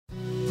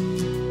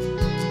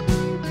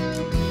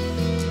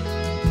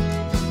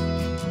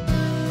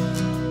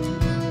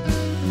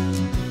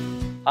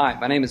Hi,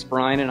 my name is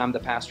Brian and I'm the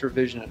pastor of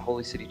Vision at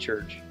Holy City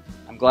Church.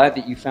 I'm glad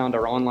that you found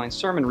our online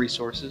sermon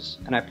resources,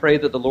 and I pray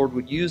that the Lord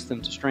would use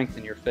them to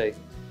strengthen your faith.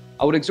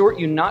 I would exhort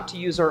you not to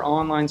use our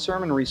online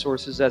sermon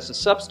resources as a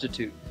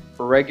substitute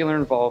for regular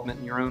involvement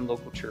in your own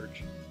local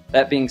church.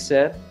 That being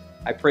said,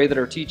 I pray that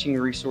our teaching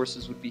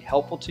resources would be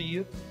helpful to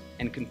you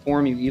and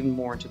conform you even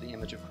more into the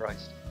image of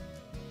Christ.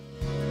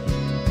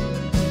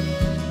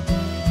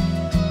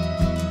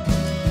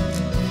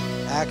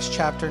 Acts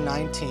chapter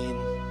 19,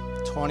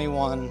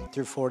 21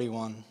 through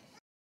 41.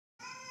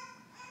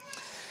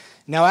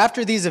 Now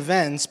after these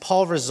events,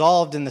 Paul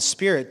resolved in the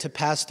Spirit to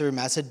pass through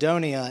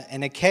Macedonia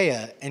and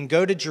Achaia and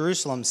go to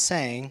Jerusalem,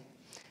 saying,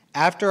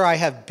 "After I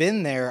have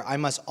been there, I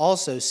must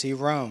also see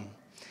Rome."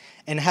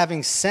 And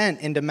having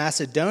sent into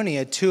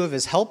Macedonia two of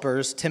his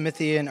helpers,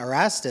 Timothy and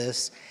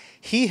Erastus,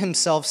 he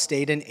himself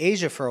stayed in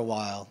Asia for a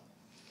while.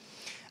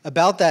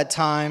 About that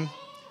time,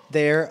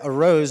 there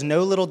arose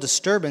no little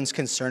disturbance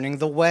concerning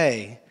the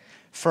way.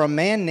 For a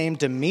man named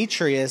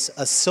Demetrius,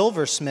 a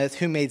silversmith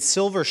who made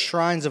silver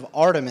shrines of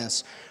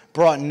Artemis,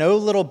 brought no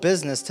little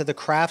business to the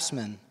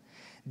craftsmen.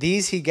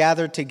 These he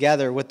gathered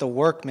together with the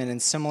workmen in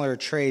similar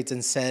trades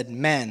and said,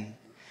 "Men,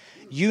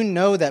 you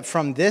know that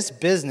from this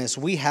business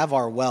we have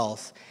our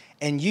wealth,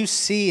 and you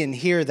see and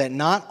hear that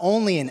not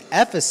only in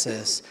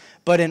Ephesus,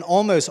 but in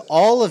almost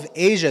all of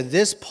Asia,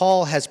 this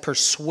Paul has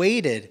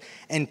persuaded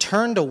and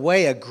turned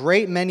away a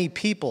great many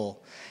people,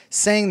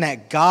 saying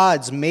that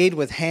gods made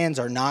with hands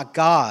are not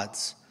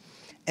gods.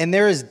 And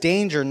there is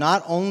danger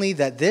not only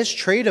that this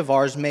trade of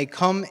ours may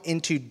come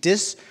into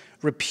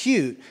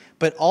disrepute,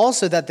 but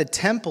also that the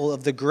temple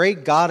of the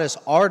great goddess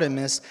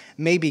Artemis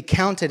may be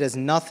counted as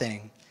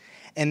nothing,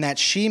 and that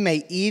she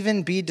may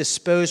even be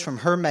disposed from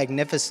her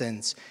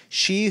magnificence,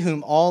 she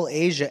whom all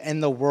Asia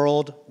and the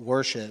world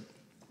worship."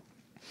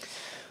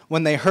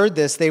 When they heard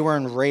this, they were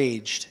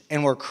enraged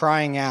and were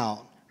crying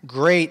out,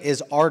 "Great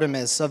is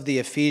Artemis of the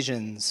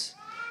Ephesians."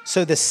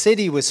 So the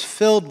city was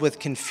filled with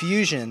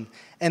confusion,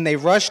 and they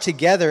rushed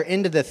together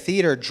into the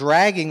theater,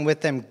 dragging with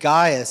them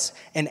Gaius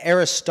and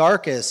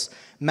Aristarchus,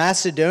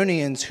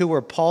 Macedonians who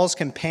were Paul's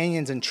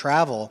companions in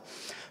travel.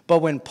 But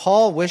when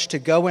Paul wished to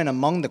go in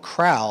among the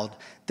crowd,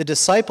 the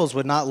disciples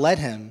would not let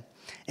him.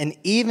 And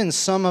even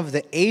some of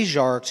the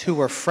Asiarchs who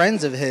were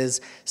friends of his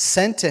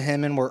sent to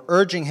him and were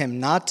urging him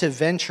not to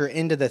venture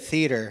into the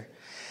theater.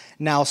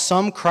 Now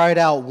some cried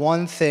out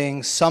one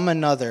thing, some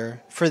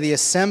another, for the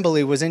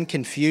assembly was in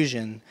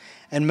confusion,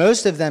 and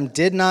most of them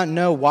did not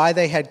know why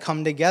they had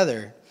come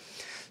together.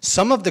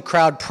 Some of the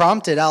crowd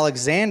prompted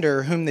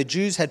Alexander, whom the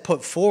Jews had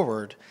put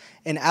forward,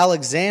 and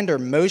Alexander,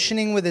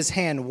 motioning with his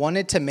hand,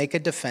 wanted to make a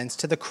defense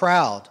to the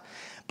crowd.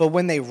 But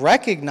when they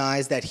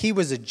recognized that he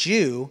was a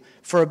Jew,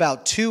 for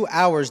about 2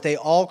 hours they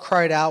all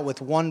cried out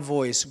with one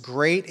voice,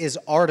 "Great is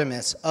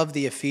Artemis of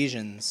the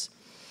Ephesians."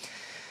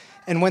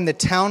 And when the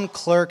town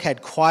clerk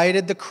had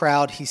quieted the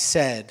crowd, he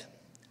said,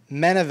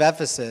 "Men of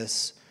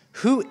Ephesus,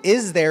 who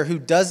is there who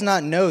does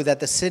not know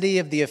that the city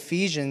of the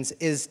Ephesians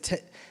is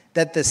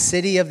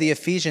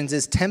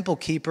temple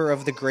keeper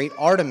of the great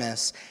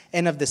Artemis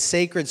and of the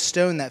sacred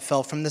stone that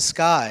fell from the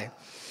sky?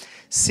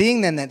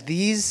 Seeing then that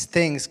these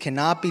things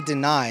cannot be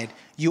denied,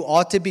 you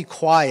ought to be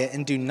quiet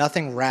and do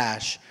nothing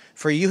rash.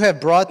 For you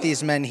have brought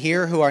these men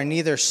here who are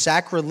neither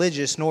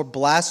sacrilegious nor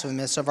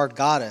blasphemous of our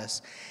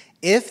goddess.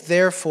 If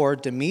therefore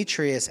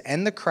Demetrius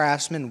and the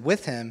craftsmen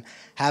with him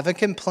have a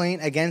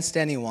complaint against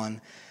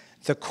anyone,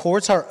 the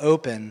courts are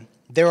open,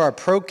 there are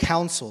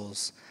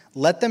proconsuls.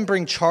 Let them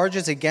bring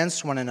charges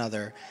against one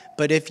another.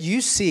 But if you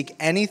seek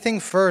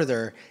anything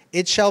further,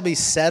 it shall be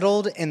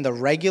settled in the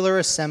regular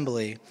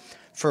assembly.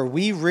 For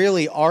we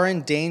really are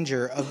in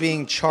danger of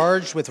being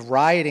charged with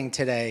rioting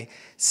today,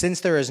 since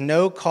there is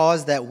no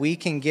cause that we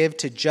can give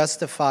to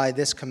justify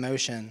this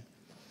commotion."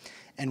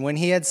 And when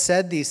he had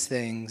said these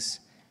things,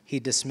 he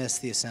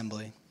dismissed the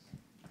assembly.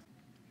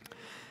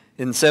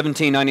 In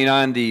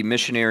 1799, the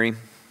missionary,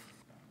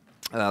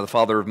 the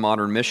father of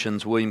modern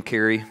missions, William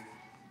Carey,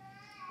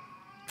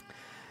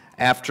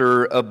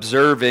 after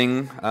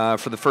observing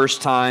for the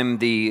first time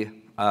the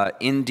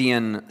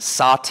Indian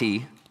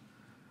sati,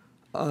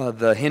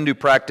 the Hindu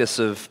practice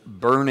of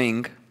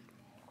burning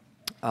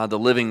the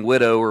living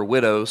widow or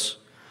widows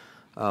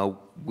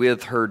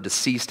with her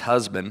deceased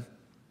husband,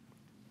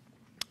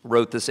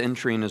 wrote this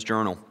entry in his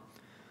journal.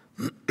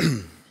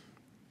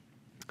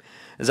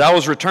 "As I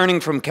was returning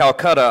from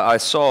Calcutta, I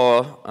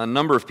saw a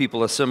number of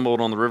people assembled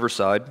on the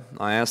riverside.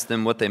 I asked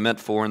them what they meant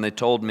for, and they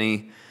told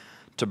me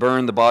to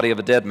burn the body of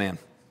a dead man.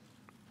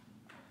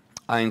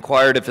 I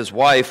inquired if his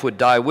wife would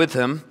die with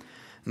him,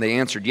 and they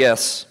answered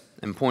yes,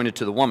 and pointed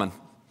to the woman.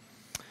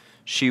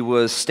 She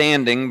was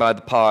standing by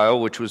the pile,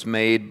 which was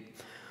made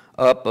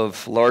up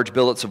of large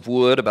billets of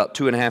wood, about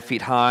 2.5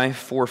 feet high,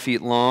 4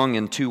 feet long,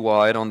 and 2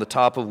 wide, on the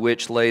top of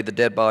which lay the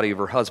dead body of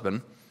her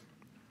husband.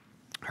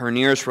 Her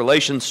nearest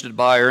relation stood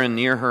by her, and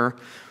near her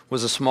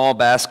was a small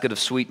basket of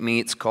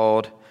sweetmeats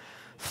called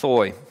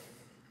thoy.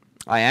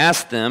 I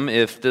asked them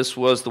if this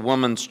was the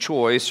woman's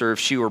choice or if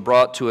she were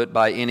brought to it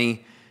by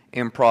any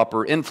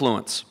improper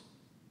influence.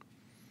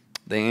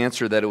 They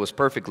answered that it was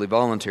perfectly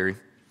voluntary.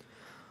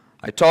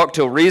 I talked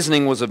till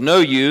reasoning was of no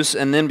use,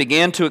 and then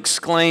began to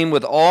exclaim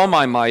with all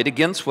my might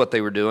against what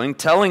they were doing,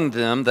 telling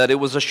them that it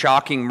was a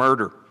shocking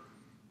murder.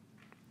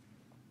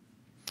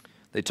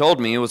 They told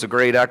me it was a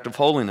great act of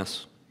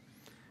holiness,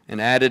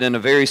 and added in a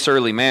very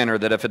surly manner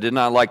that if I did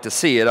not like to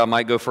see it, I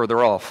might go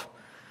further off,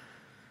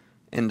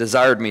 and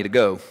desired me to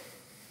go.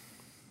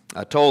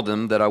 I told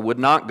them that I would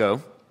not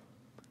go,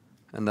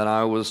 and that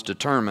I was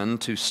determined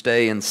to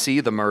stay and see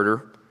the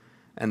murder,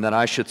 and that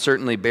I should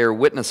certainly bear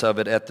witness of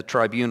it at the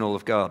tribunal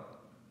of God.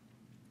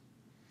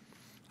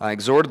 I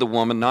exhorted the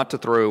woman not to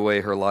throw away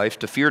her life,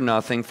 to fear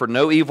nothing, for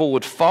no evil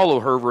would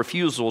follow her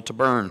refusal to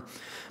burn.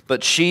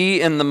 But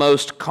she, in the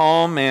most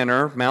calm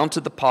manner,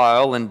 mounted the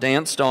pile and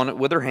danced on it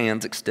with her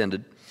hands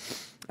extended,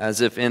 as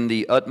if in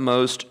the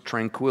utmost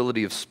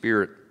tranquility of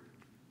spirit.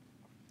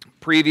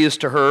 Previous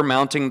to her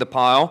mounting the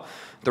pile,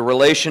 the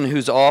relation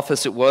whose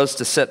office it was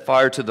to set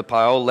fire to the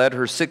pile led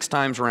her 6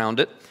 times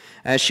round it.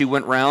 As she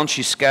went round,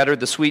 she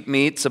scattered the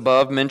sweetmeats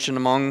above mentioned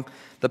among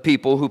the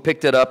people, who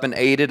picked it up and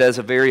ate it as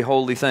a very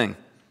holy thing.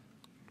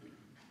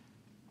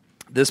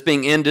 This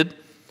being ended,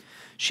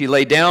 she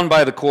lay down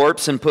by the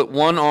corpse and put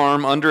one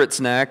arm under its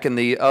neck and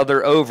the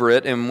other over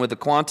it, and with a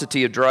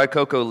quantity of dry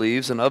cocoa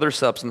leaves and other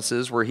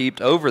substances were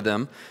heaped over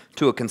them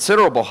to a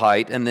considerable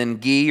height, and then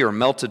ghee or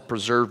melted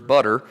preserved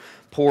butter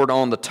poured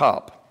on the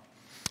top.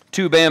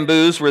 2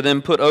 bamboos were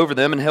then put over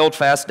them and held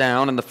fast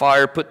down, and the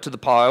fire put to the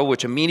pile,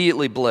 which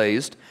immediately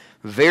blazed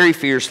very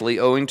fiercely,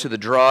 owing to the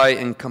dry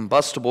and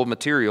combustible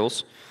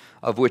materials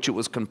of which it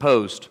was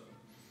composed.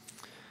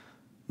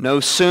 No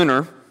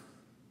sooner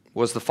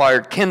was the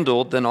fire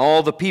kindled than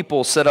all the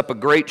people set up a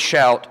great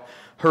shout,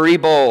 hurry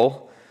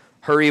bol,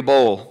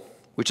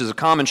 which is a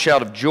common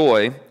shout of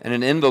joy and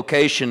an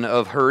invocation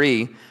of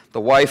Huri, the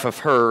wife of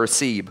Hur, or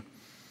Seb.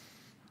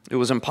 It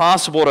was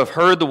impossible to have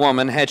heard the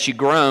woman had she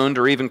groaned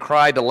or even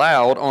cried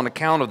aloud on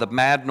account of the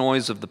mad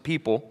noise of the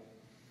people.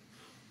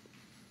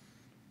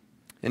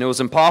 And it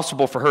was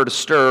impossible for her to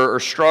stir or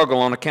struggle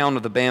on account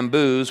of the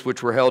bamboos,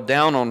 which were held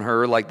down on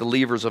her like the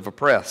levers of a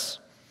press.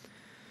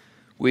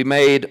 We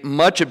made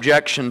much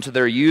objection to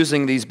their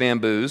using these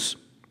bamboos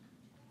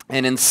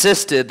and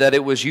insisted that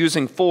it was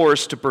using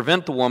force to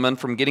prevent the woman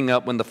from getting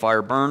up when the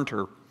fire burned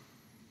her.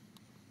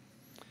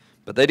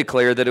 But they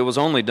declared that it was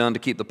only done to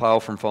keep the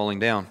pile from falling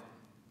down.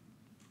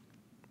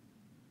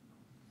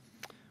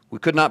 We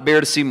could not bear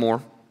to see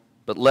more,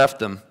 but left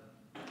them,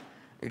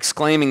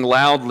 exclaiming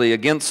loudly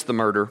against the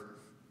murder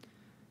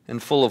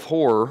and full of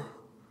horror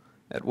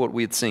at what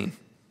we had seen.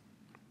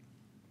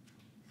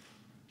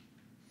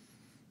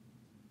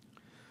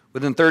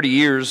 Within 30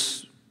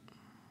 years,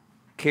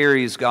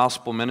 Carey's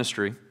gospel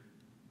ministry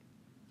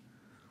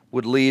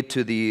would lead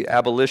to the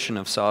abolition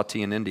of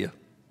sati in India.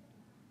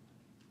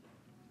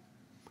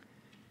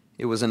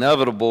 It was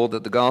inevitable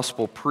that the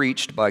gospel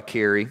preached by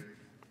Carey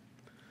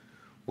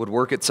would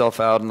work itself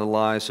out in the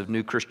lives of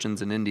new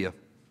Christians in India.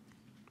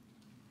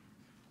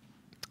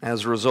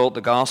 As a result,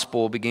 the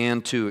gospel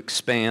began to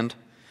expand,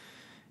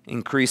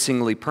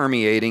 increasingly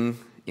permeating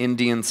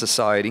Indian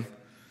society,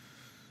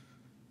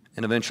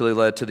 and eventually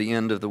led to the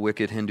end of the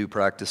wicked Hindu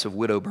practice of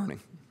widow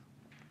burning.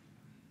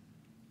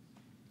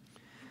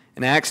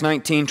 In Acts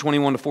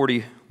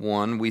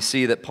 19:21-41, we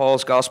see that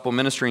Paul's gospel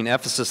ministry in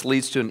Ephesus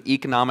leads to an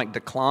economic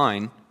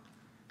decline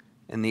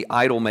in the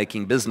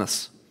idol-making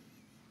business.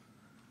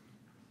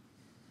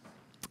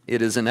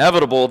 It is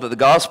inevitable that the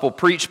gospel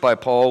preached by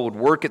Paul would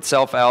work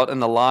itself out in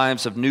the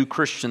lives of new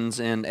Christians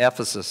in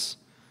Ephesus.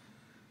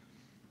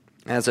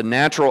 As a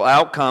natural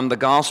outcome, the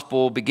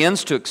gospel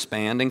begins to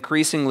expand,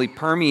 increasingly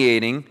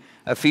permeating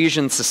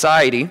Ephesian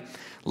society,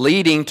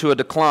 leading to a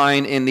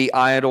decline in the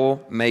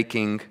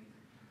idol-making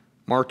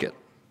market.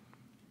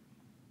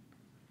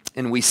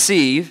 And we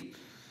see,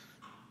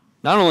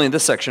 not only in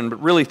this section,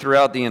 but really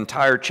throughout the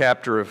entire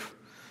chapter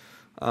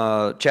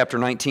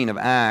 19 of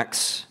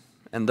Acts,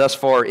 and thus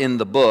far in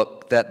the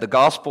book, that the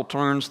gospel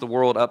turns the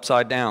world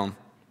upside down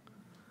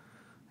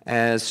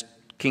as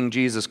King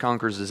Jesus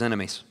conquers his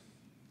enemies.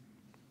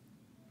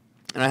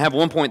 And I have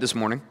one point this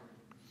morning,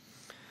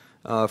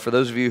 for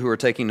those of you who are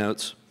taking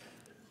notes.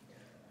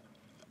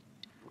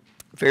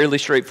 Fairly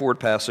straightforward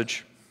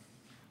passage.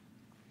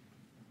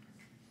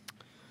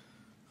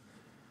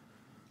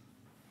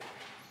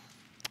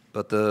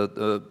 But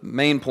the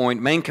main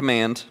point, main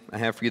command I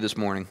have for you this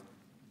morning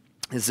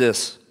is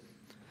this: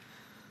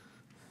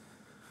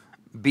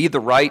 be the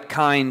right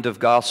kind of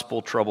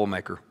gospel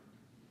troublemaker.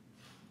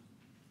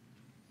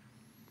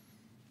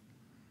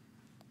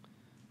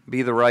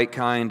 Be the right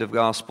kind of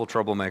gospel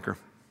troublemaker.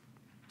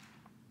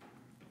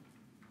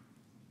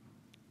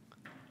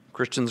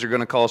 Christians are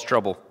going to cause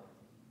trouble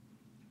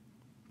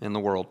in the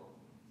world.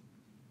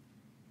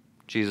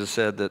 Jesus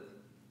said that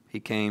he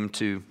came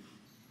to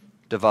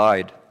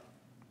divide.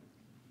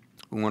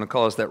 We want to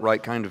cause that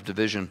right kind of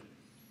division.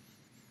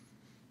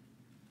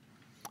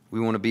 We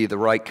want to be the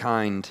right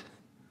kind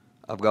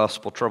of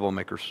gospel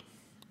troublemakers.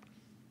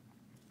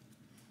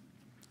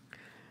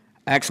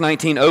 Acts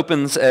 19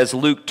 opens as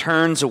Luke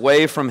turns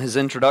away from his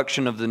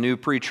introduction of the new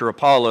preacher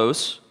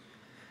Apollos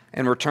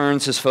and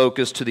returns his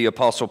focus to the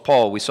Apostle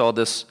Paul. We saw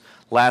this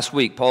last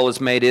week. Paul has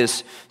made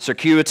his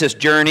circuitous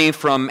journey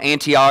from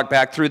Antioch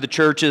back through the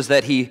churches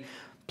that he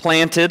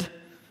planted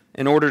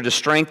in order to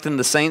strengthen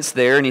the saints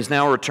there, and he's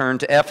now returned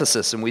to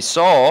Ephesus. And we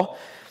saw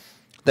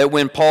that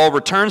when Paul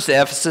returns to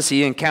Ephesus,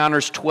 he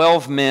encounters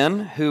 12 men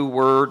who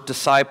were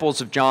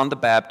disciples of John the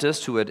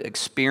Baptist, who had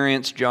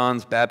experienced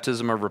John's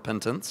baptism of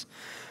repentance.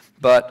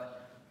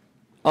 But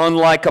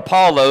unlike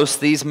Apollos,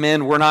 these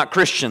men were not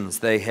Christians.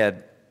 They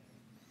had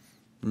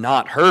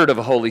not heard of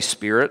a Holy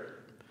Spirit.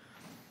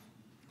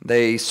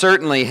 They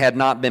certainly had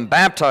not been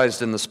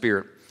baptized in the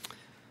Spirit.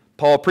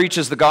 Paul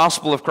preaches the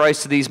gospel of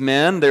Christ to these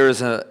men. There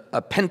is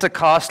a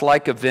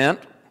Pentecost-like event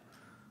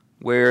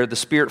where the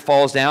Spirit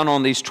falls down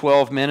on these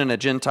 12 men in a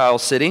Gentile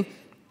city.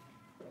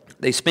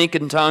 They speak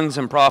in tongues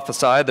and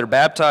prophesy. They're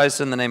baptized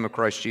in the name of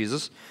Christ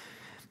Jesus.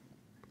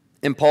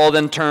 And Paul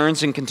then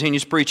turns and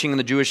continues preaching in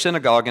the Jewish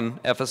synagogue in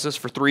Ephesus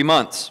for 3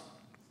 months,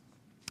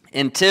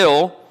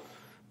 until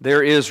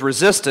there is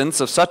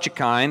resistance of such a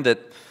kind that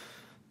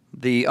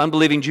the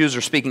unbelieving Jews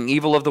are speaking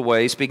evil of the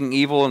way, speaking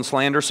evil and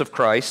slanderous of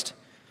Christ.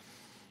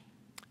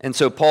 And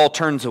so Paul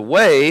turns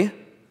away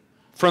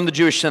from the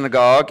Jewish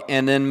synagogue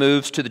and then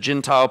moves to the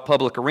Gentile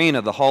public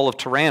arena, the Hall of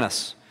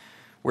Tyrannus,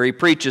 where he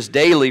preaches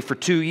daily for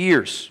 2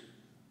 years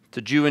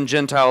to Jew and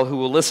Gentile who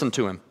will listen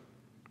to him.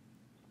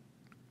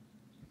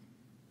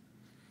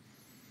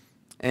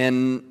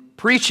 And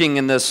preaching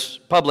in this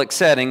public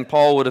setting,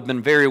 Paul would have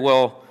been very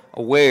well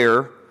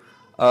aware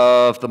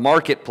of the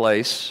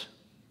marketplace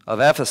of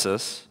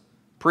Ephesus,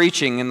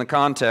 preaching in the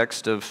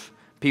context of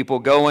people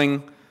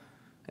going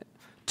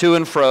to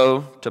and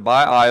fro to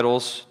buy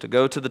idols, to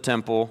go to the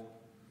temple.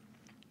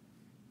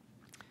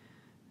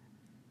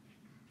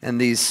 And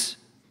these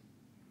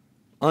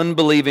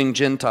unbelieving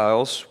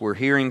Gentiles were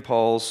hearing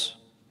Paul's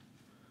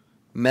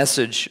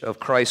message of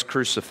Christ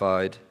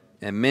crucified,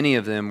 and many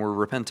of them were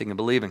repenting and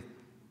believing.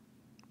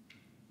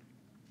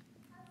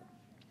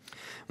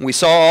 We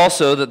saw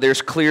also that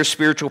there's clear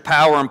spiritual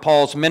power in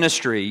Paul's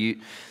ministry.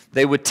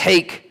 They would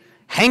take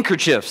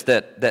handkerchiefs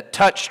that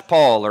touched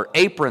Paul, or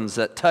aprons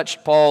that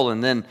touched Paul,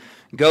 and then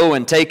go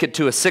and take it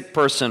to a sick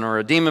person or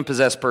a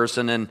demon-possessed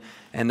person,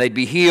 and they'd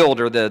be healed,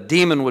 or the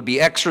demon would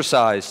be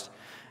exorcised.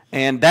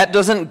 And that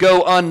doesn't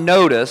go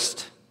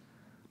unnoticed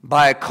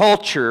by a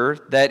culture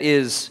that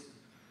is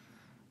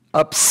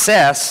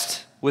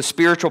obsessed with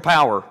spiritual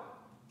power,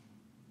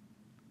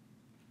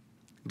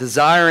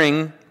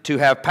 desiring to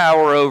have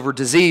power over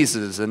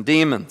diseases and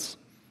demons.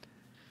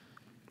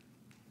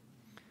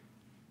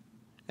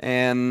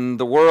 And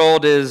the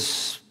world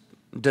is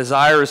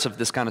desirous of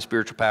this kind of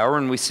spiritual power,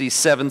 and we see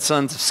 7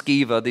 sons of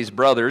Sceva, these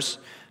brothers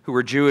who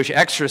were Jewish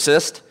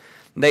exorcists.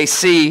 They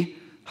see,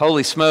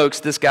 holy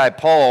smokes, this guy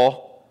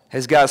Paul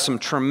has got some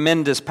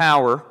tremendous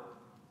power.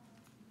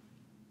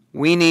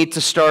 We need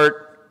to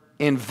start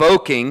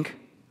invoking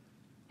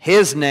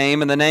his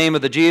name and the name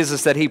of the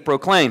Jesus that he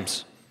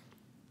proclaims.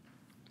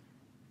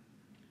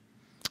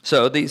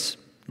 So these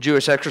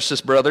Jewish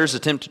exorcist brothers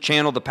attempt to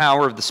channel the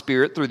power of the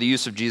Spirit through the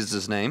use of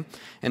Jesus' name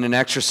in an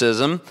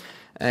exorcism.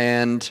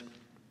 And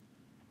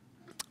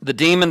the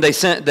demon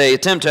they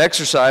attempt to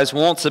exorcise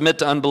won't submit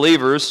to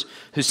unbelievers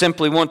who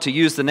simply want to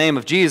use the name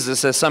of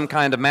Jesus as some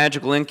kind of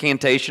magical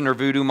incantation or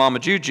voodoo mama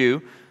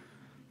juju.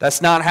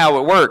 That's not how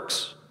it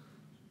works.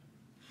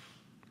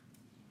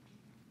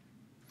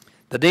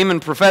 The demon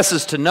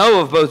professes to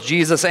know of both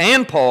Jesus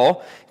and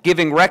Paul,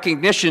 giving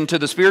recognition to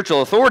the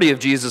spiritual authority of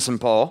Jesus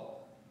and Paul.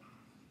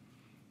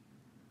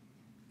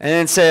 And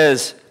then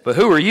says, "But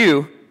who are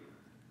you?"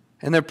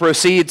 And then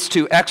proceeds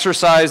to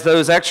exorcise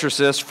those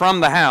exorcists from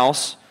the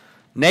house,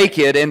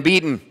 naked and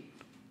beaten.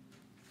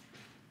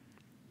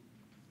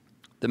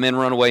 The men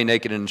run away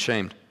naked and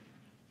ashamed.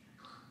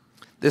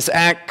 This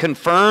act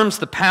confirms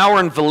the power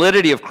and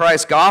validity of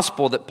Christ's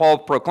gospel that Paul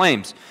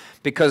proclaims,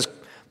 because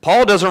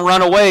Paul doesn't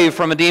run away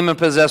from a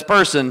demon-possessed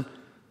person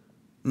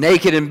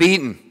naked and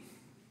beaten.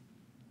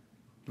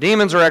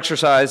 Demons are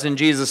exorcised in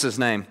Jesus'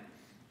 name.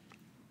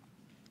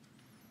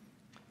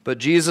 But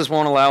Jesus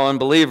won't allow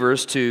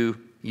unbelievers to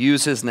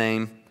use his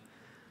name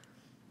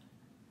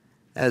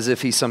as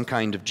if he's some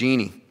kind of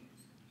genie.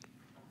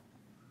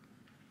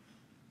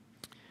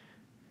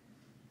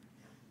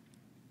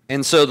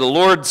 And so the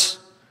Lord's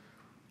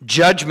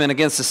judgment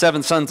against the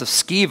 7 sons of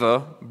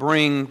Sceva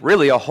bring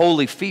really a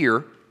holy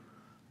fear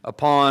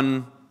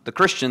upon the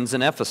Christians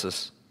in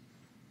Ephesus.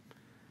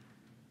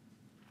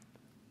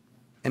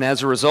 And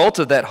as a result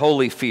of that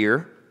holy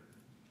fear,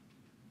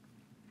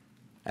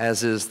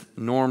 as is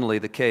normally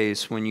the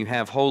case, when you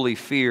have holy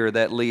fear,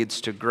 that leads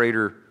to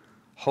greater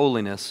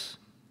holiness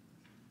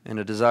and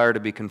a desire to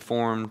be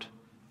conformed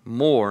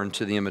more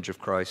into the image of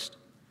Christ.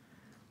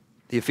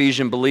 The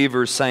Ephesian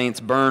believers, saints,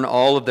 burn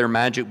all of their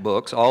magic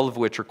books, all of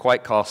which are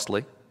quite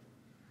costly,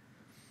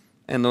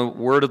 and the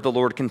word of the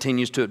Lord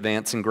continues to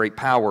advance in great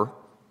power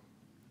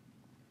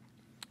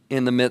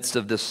in the midst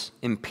of this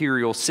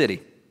imperial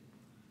city.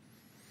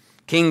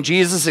 King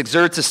Jesus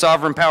exerts his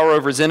sovereign power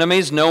over his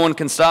enemies. No one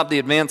can stop the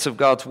advance of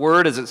God's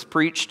word as it's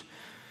preached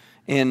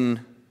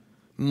in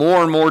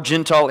more and more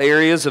Gentile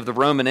areas of the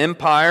Roman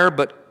Empire,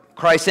 but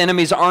Christ's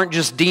enemies aren't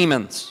just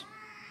demons.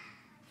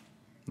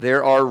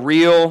 There are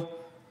real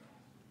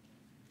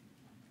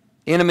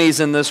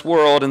enemies in this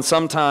world, and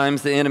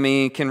sometimes the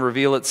enemy can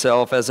reveal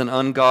itself as an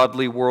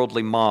ungodly,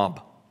 worldly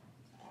mob.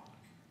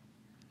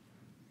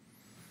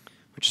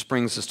 Which just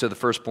brings us to the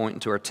first point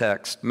into our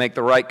text. Make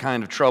the right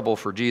kind of trouble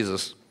for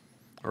Jesus,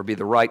 or be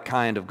the right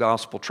kind of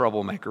gospel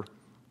troublemaker.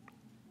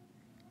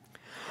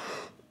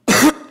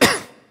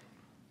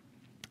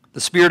 The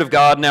Spirit of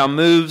God now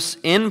moves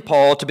in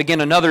Paul to begin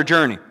another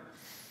journey.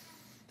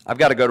 I've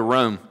got to go to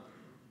Rome.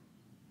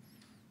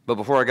 But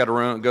before I got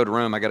to go to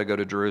Rome, I got to go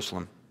to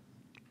Jerusalem.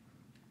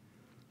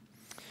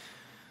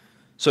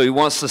 So he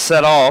wants to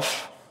set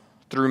off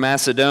through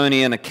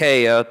Macedonia and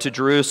Achaia to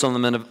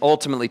Jerusalem and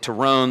ultimately to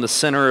Rome, the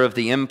center of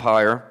the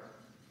empire.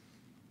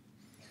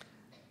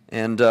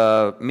 And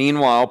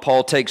meanwhile,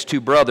 Paul takes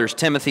two brothers,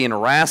 Timothy and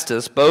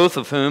Erastus, both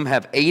of whom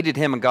have aided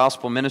him in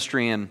gospel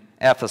ministry in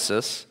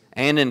Ephesus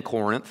and in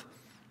Corinth.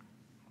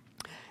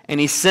 And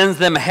he sends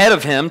them ahead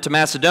of him to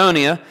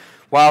Macedonia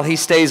while he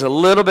stays a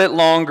little bit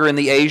longer in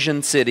the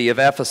Asian city of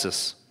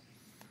Ephesus.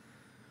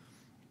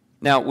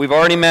 Now, we've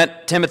already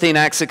met Timothy in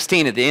Acts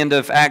 16. At the end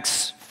of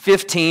Acts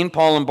 15,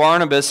 Paul and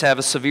Barnabas have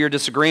a severe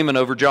disagreement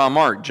over John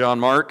Mark. John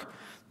Mark,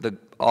 the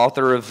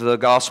author of the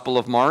Gospel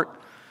of Mark,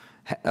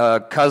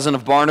 cousin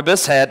of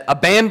Barnabas, had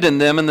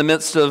abandoned them in the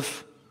midst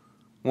of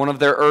one of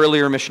their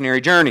earlier missionary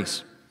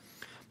journeys.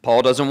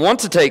 Paul doesn't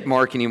want to take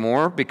Mark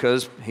anymore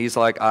because he's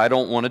like, I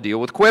don't want to deal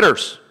with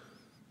quitters.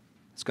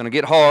 It's going to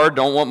get hard.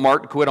 Don't want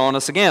Mark to quit on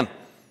us again.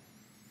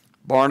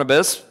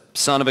 Barnabas,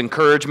 son of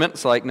encouragement,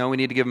 it's like, no, we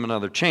need to give him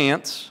another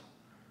chance.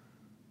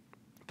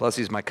 Plus,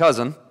 he's my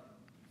cousin.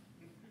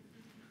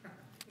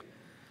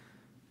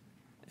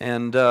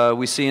 And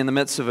we see in the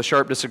midst of a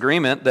sharp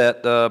disagreement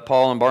that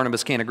Paul and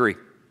Barnabas can't agree.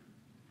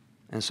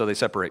 And so they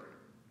separate.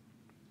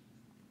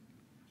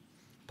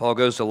 Paul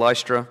goes to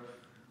Lystra,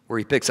 where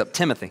he picks up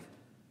Timothy.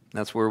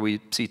 That's where we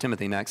see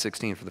Timothy in Acts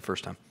 16 for the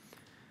first time.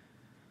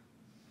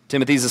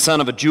 Timothy's the son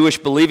of a Jewish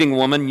believing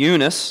woman,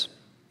 Eunice,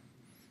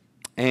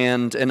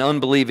 and an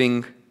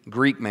unbelieving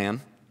Greek man.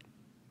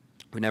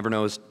 We never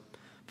know his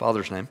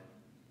father's name.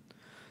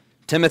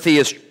 Timothy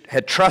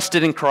had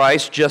trusted in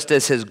Christ just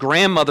as his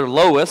grandmother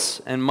Lois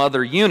and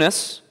mother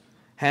Eunice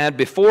had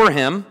before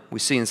him. We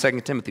see in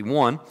 2 Timothy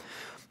 1.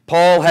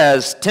 Paul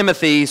has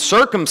Timothy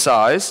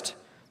circumcised,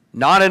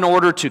 not in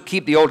order to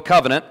keep the old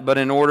covenant, but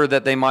in order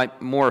that they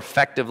might more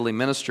effectively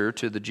minister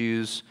to the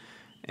Jews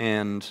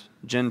and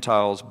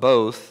Gentiles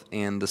both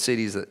in the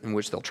cities in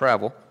which they'll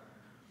travel.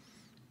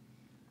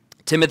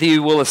 Timothy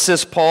will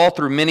assist Paul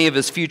through many of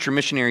his future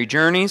missionary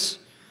journeys.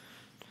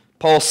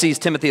 Paul sees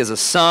Timothy as a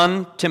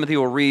son. Timothy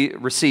will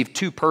receive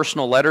two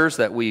personal letters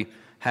that we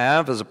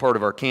have as a part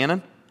of our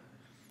canon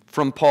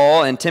from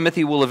Paul, and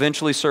Timothy will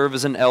eventually serve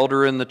as an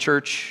elder in the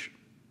church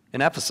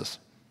in Ephesus.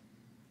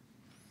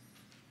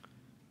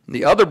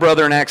 The other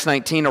brother in Acts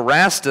 19,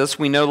 Erastus,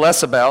 we know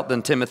less about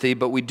than Timothy,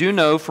 but we do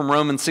know from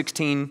Romans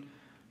 16,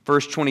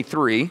 verse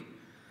 23,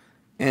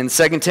 and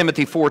 2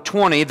 Timothy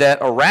 4:20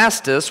 that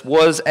Erastus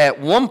was at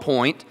one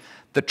point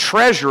the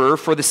treasurer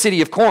for the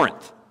city of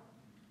Corinth,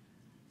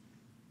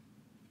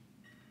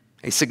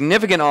 a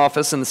significant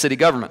office in the city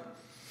government.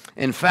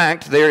 In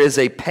fact, there is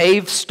a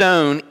paved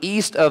stone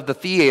east of the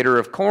theater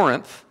of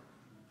Corinth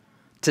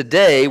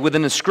today with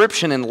an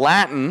inscription in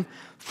Latin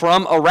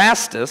from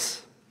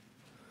Erastus,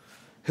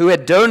 who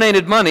had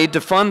donated money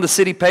to fund the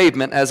city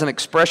pavement as an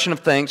expression of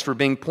thanks for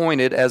being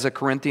appointed as a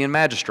Corinthian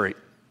magistrate.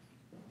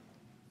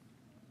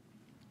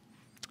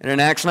 And in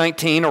Acts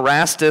 19,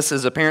 Erastus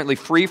is apparently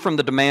free from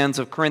the demands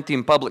of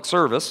Corinthian public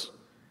service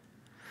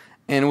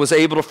and was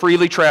able to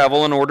freely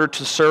travel in order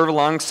to serve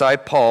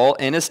alongside Paul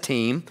and his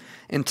team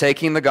in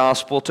taking the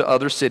gospel to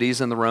other cities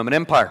in the Roman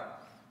Empire.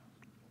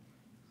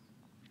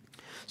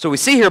 So we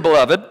see here,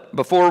 beloved,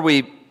 before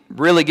we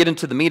really get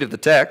into the meat of the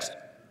text,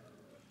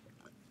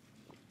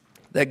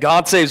 that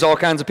God saves all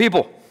kinds of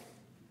people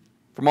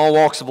from all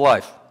walks of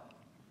life.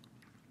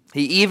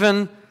 He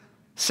even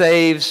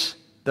saves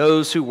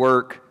those who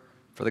work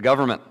for the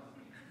government.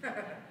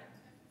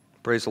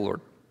 Praise the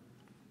Lord.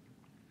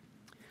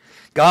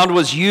 God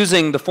was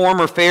using the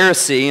former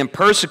Pharisee and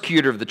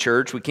persecutor of the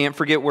church. We can't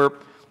forget where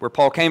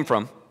Paul came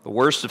from. The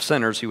worst of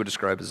sinners, he would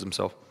describe as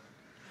himself.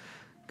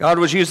 God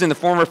was using the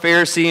former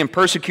Pharisee and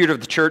persecutor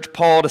of the church,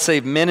 Paul, to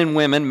save men and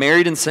women,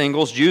 married and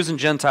singles, Jews and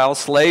Gentiles,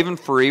 slave and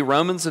free,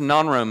 Romans and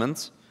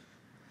non-Romans,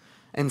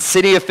 and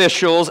city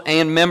officials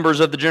and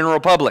members of the general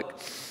public.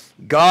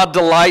 God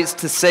delights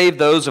to save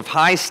those of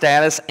high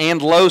status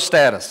and low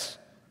status.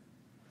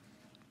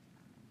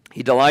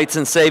 He delights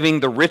in saving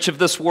the rich of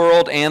this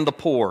world and the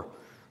poor,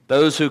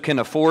 those who can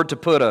afford to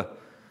put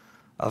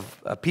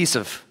a piece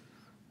of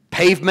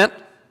pavement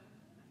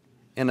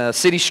in a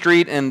city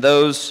street and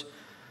those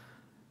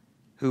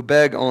who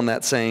beg on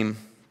that same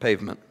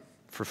pavement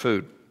for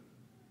food.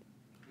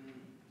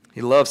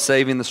 He loves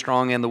saving the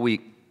strong and the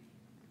weak.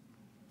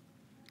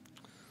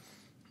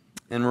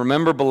 And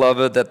remember,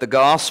 beloved, that the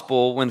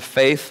gospel, when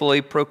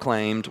faithfully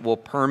proclaimed, will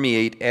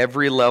permeate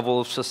every level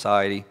of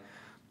society,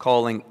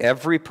 calling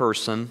every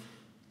person,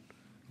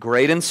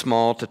 great and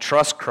small, to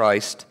trust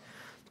Christ,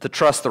 to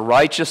trust the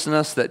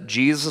righteousness that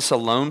Jesus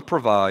alone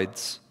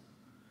provides,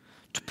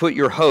 to put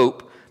your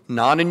hope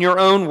not in your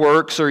own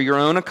works or your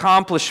own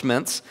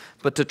accomplishments,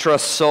 but to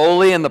trust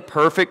solely in the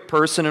perfect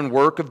person and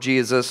work of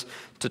Jesus,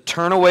 to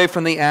turn away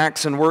from the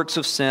acts and works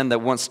of sin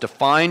that once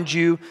defined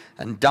you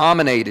and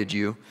dominated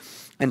you,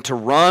 and to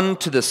run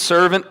to the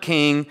servant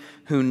king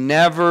who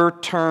never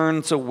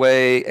turns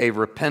away a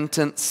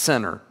repentant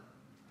sinner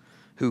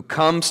who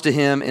comes to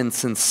him in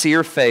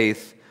sincere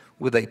faith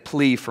with a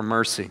plea for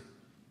mercy.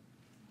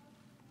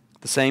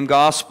 The same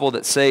gospel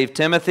that saved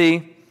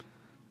Timothy,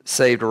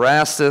 saved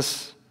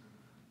Erastus,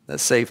 that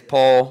saved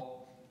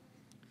Paul,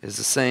 is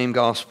the same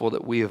gospel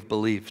that we have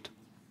believed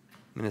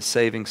and is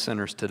saving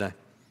sinners today.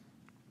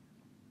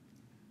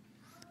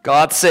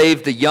 God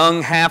saved the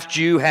young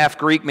half-Jew,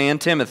 half-Greek man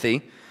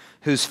Timothy,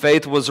 whose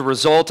faith was a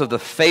result of the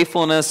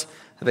faithfulness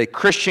of a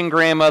Christian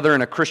grandmother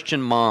and a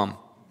Christian mom.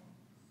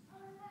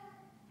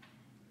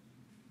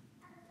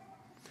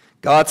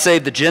 God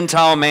saved the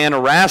Gentile man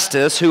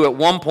Erastus, who at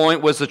one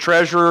point was the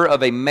treasurer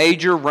of a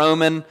major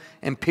Roman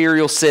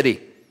imperial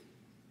city,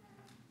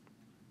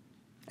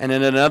 and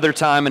at another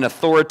time an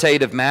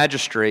authoritative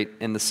magistrate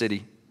in the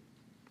city.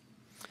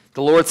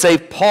 The Lord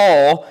saved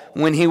Paul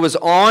when he was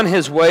on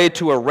his way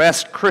to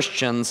arrest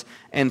Christians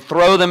and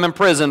throw them in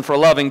prison for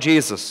loving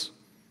Jesus.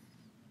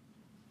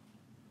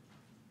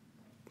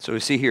 So we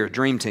see here a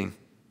dream team.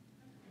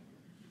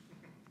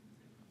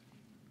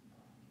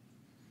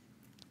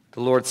 The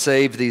Lord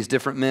saved these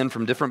different men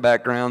from different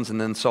backgrounds and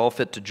then saw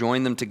fit to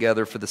join them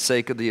together for the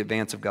sake of the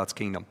advance of God's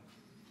kingdom.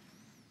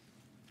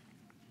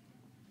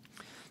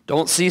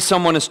 Don't see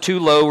someone as too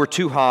low or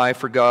too high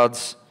for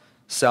God's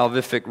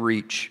salvific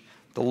reach.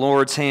 The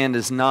Lord's hand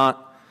is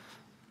not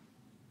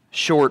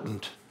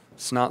shortened.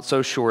 It's not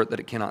so short that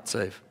it cannot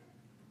save.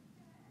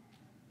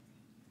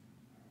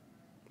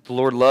 The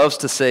Lord loves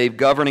to save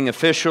governing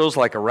officials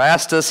like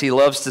Erastus. He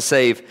loves to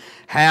save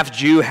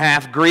half-Jew,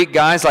 half-Greek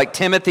guys like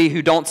Timothy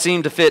who don't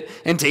seem to fit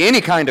into any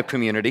kind of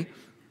community.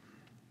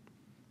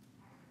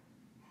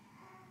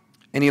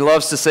 And he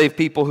loves to save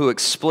people who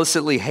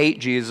explicitly hate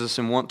Jesus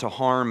and want to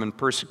harm and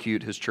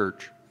persecute his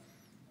church.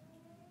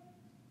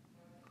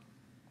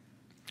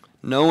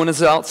 No one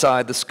is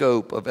outside the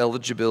scope of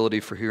eligibility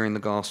for hearing the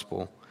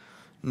gospel.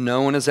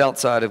 No one is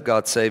outside of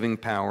God's saving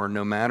power,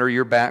 no matter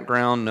your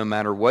background, no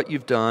matter what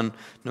you've done,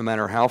 no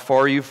matter how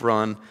far you've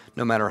run,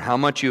 no matter how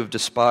much you have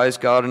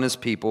despised God and his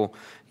people.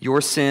 Your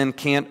sin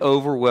can't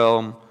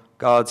overwhelm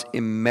God's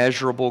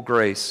immeasurable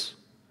grace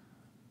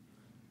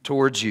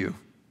towards you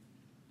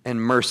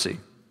and mercy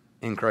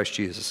in Christ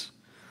Jesus.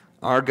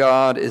 Our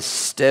God is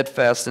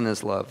steadfast in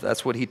his love.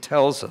 That's what he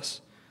tells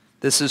us.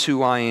 This is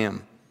who I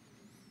am.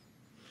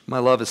 My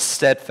love is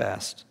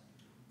steadfast,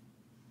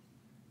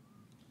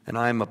 and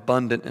I am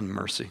abundant in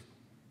mercy.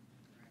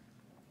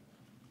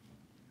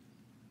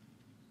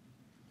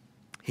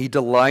 He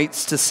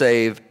delights to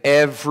save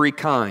every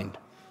kind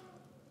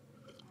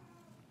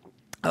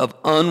of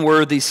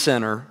unworthy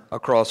sinner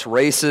across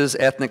races,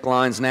 ethnic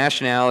lines,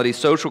 nationalities,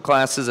 social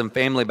classes, and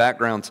family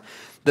backgrounds.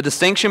 The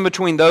distinction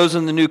between those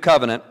in the New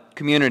Covenant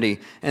community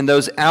and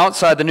those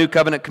outside the New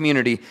Covenant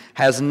community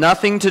has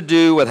nothing to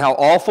do with how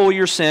awful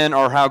your sin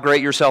or how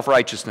great your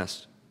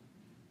self-righteousness.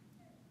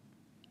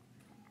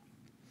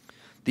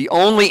 The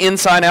only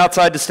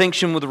inside-outside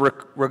distinction with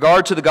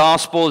regard to the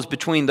gospel is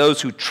between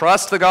those who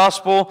trust the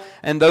gospel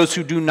and those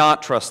who do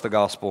not trust the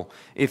gospel.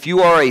 If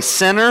you are a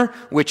sinner,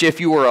 which if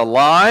you are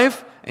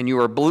alive and you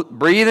are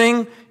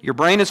breathing, your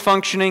brain is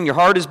functioning, your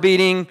heart is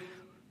beating,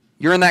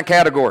 you're in that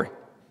category.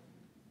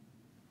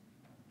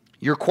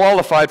 You're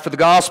qualified for the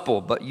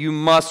gospel, but you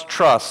must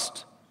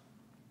trust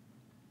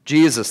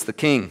Jesus, the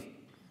King,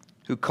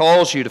 who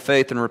calls you to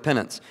faith and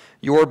repentance.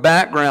 Your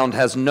background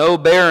has no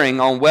bearing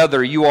on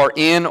whether you are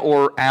in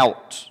or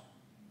out.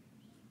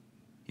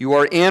 You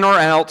are in or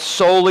out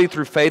solely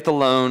through faith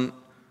alone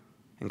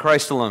in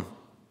Christ alone.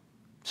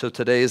 So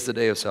today is the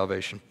day of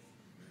salvation.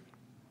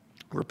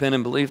 Repent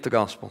and believe the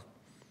gospel.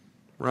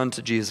 Run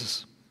to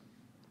Jesus.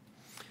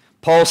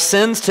 Paul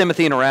sends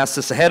Timothy and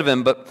Erastus ahead of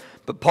him, but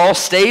Paul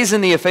stays in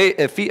the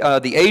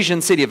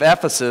Asian city of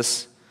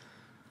Ephesus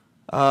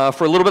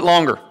for a little bit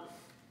longer.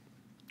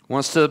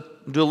 Wants to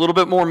do a little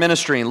bit more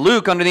ministry. And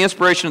Luke, under the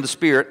inspiration of the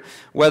Spirit,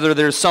 whether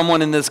there's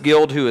someone in this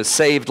guild who is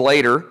saved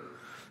later,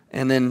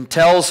 and then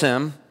tells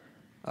him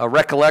a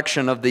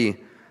recollection of the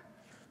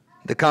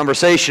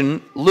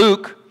conversation,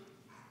 Luke,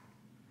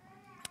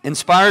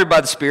 inspired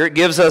by the Spirit,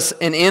 gives us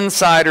an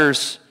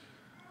insider's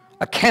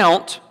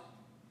account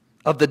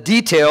of the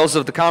details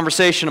of the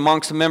conversation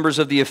amongst the members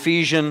of the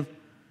Ephesian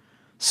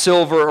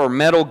silver or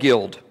metal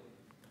guild.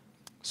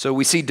 So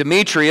we see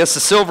Demetrius, the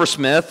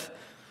silversmith,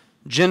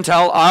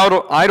 Gentile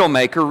idol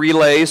maker,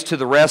 relays to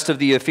the rest of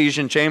the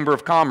Ephesian Chamber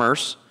of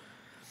Commerce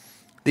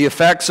the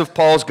effects of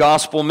Paul's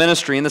gospel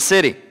ministry in the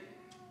city.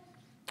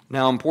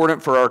 Now,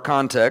 important for our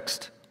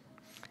context,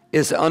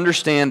 is to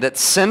understand that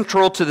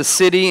central to the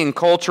city and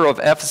culture of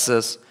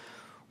Ephesus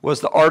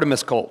was the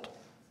Artemis cult.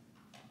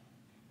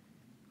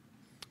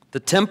 The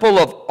temple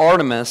of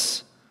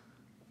Artemis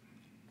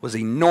was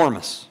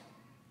enormous.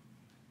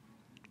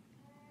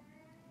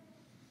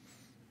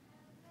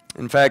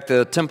 In fact,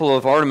 the temple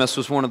of Artemis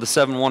was one of the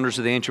 7 wonders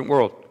of the ancient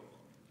world.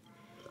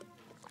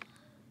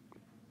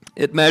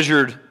 It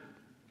measured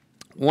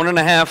one and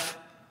a half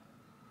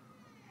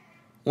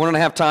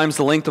times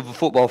the length of a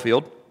football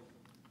field.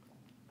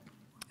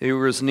 It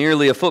was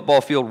nearly a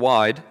football field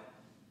wide,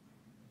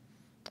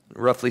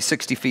 roughly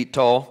 60 feet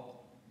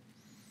tall,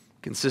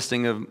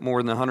 consisting of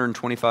more than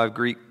 125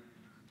 Greek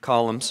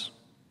columns.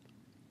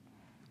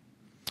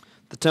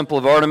 The Temple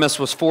of Artemis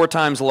was 4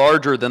 times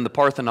larger than the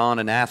Parthenon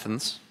in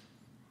Athens.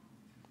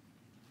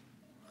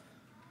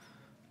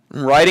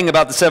 Writing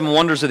about the 7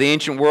 wonders of the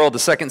ancient world, the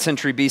 2nd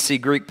century BC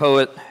Greek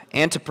poet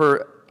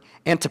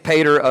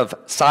Antipater of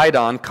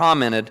Sidon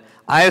commented,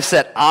 "I have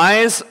set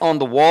eyes on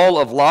the wall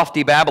of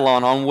lofty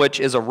Babylon, on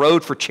which is a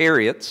road for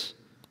chariots,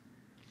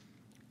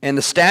 and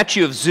the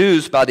statue of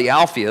Zeus by the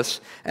Alpheus,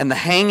 and the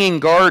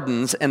hanging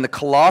gardens, and the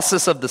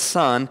colossus of the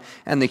sun,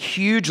 and the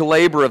huge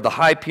labor of the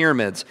high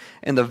pyramids,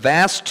 and the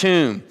vast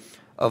tomb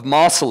of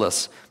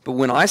Mausolus. But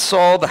when I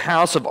saw the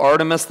house of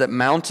Artemis that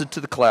mounted to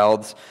the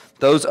clouds,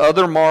 those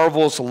other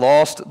marvels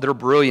lost their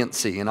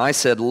brilliancy. And I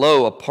said,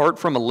 Lo, apart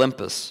from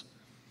Olympus,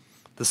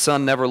 the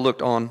sun never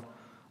looked on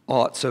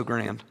aught so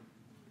grand."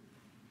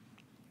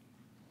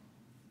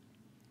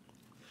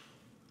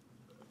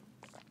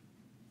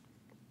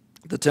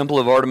 The Temple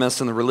of Artemis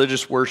and the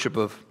religious worship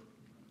of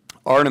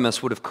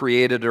Artemis would have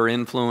created or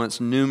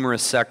influenced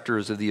numerous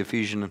sectors of the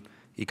Ephesian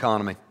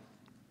economy.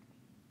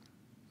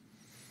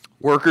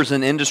 Workers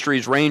in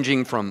industries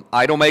ranging from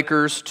idol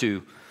makers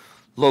to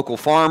local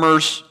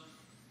farmers,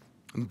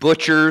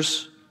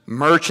 butchers,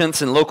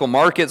 merchants in local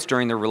markets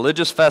during their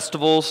religious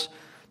festivals,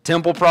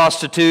 temple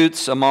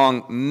prostitutes,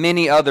 among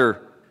many other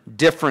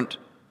different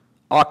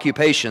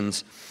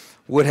occupations,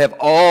 would have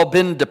all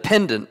been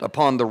dependent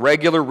upon the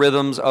regular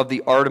rhythms of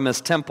the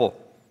Artemis temple.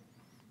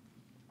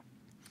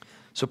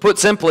 So put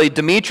simply,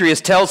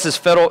 Demetrius tells his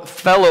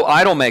fellow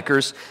idol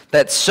makers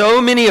that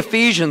so many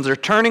Ephesians are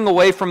turning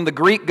away from the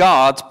Greek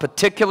gods,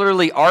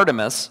 particularly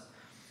Artemis,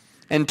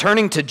 and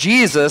turning to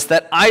Jesus,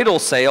 that idol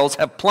sales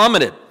have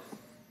plummeted.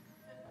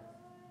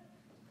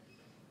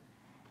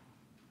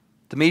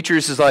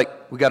 Demetrius is like,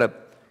 we got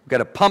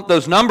to pump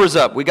those numbers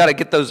up. We got to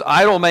get those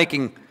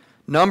idol-making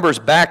numbers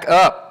back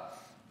up.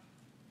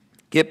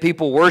 Get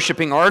people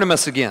worshiping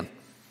Artemis again.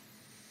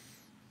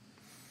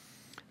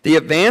 The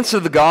advance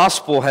of the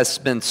gospel has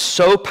been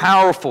so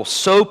powerful,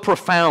 so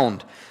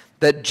profound,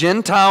 that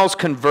Gentiles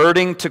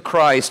converting to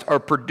Christ are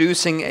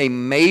producing a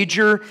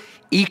major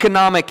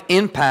economic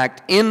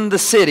impact in the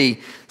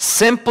city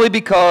simply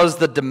because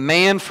the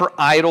demand for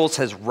idols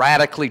has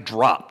radically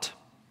dropped.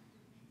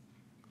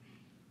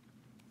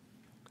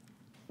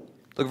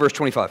 Look at verse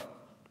 25.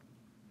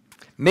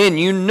 Men,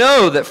 you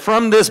know that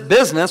from this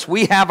business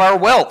we have our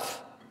wealth.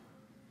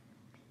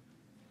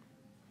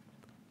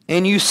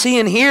 And you see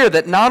and hear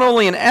that not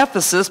only in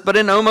Ephesus, but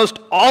in almost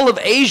all of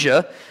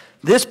Asia,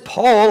 this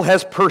Paul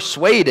has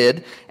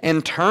persuaded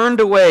and turned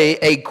away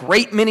a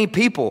great many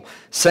people,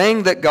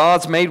 saying that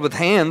gods made with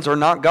hands are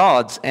not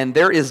gods. And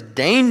there is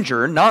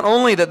danger not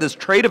only that this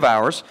trade of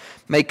ours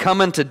may come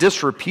into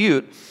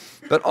disrepute,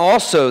 but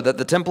also that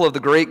the temple of the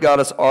great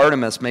goddess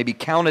Artemis may be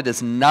counted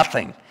as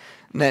nothing,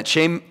 and that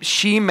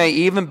she may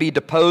even be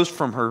deposed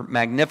from her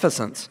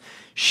magnificence,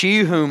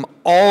 she whom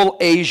all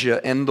Asia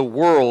and the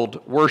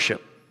world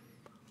worship.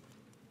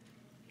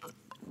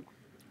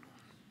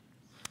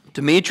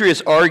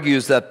 Demetrius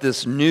argues that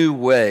this new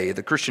way,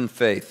 the Christian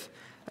faith,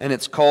 and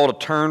it's called a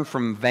turn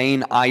from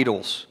vain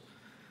idols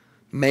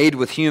made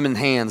with human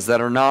hands that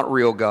are not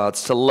real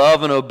gods, to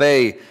love and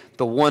obey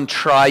the one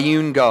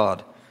triune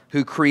God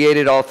who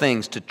created all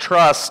things, to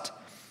trust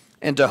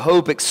and to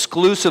hope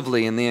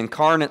exclusively in the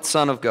incarnate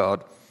Son of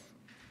God,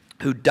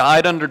 who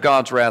died under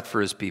God's wrath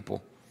for his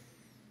people,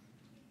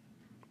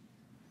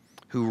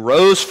 who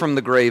rose from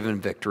the grave in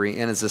victory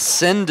and has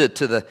ascended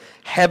to the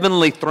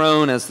heavenly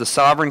throne as the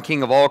sovereign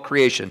king of all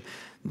creation.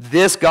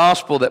 This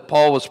gospel that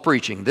Paul was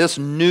preaching, this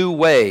new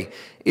way,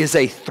 is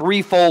a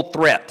threefold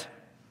threat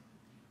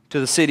to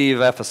the city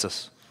of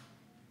Ephesus.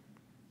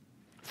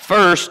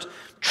 First,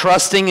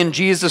 trusting in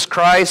Jesus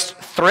Christ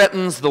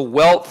threatens the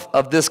wealth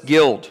of this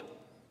guild.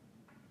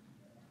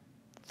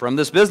 From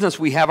this business,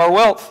 we have our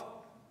wealth.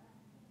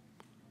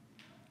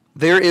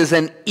 There is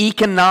an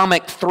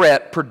economic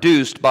threat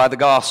produced by the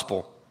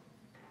gospel.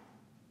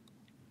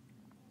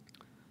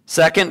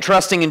 Second,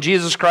 trusting in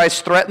Jesus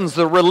Christ threatens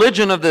the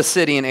religion of this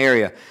city and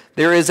area.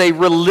 There is a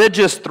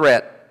religious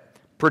threat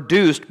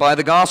produced by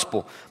the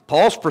gospel.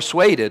 Paul's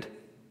persuaded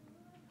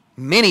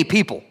many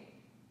people,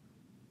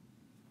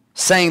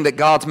 saying that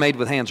gods made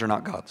with hands are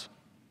not gods.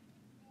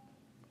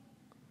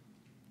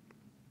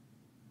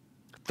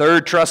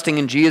 Third, trusting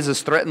in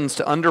Jesus threatens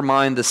to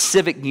undermine the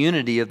civic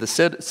unity of the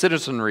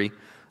citizenry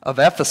of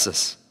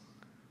Ephesus,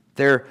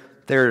 their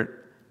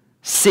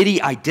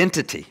city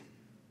identity.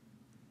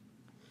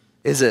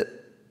 is at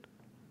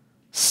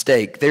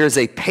stake. There is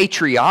a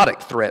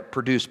patriotic threat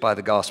produced by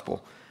the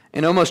gospel.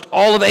 In almost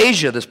all of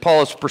Asia, this Paul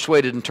has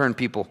persuaded and turned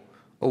people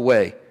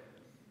away.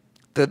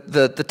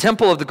 The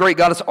temple of the great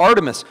goddess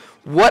Artemis,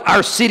 what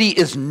our city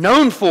is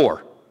known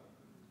for,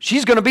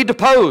 she's going to be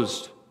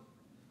deposed.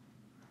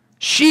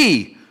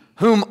 She,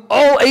 whom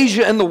all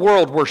Asia and the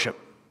world worship.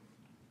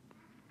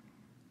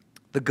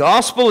 The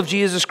gospel of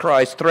Jesus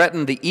Christ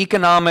threatened the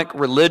economic,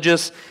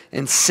 religious,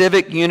 and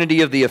civic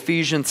unity of the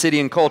Ephesian city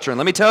and culture. And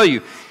let me tell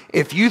you,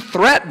 if you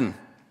threaten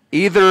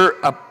either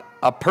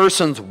a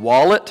person's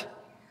wallet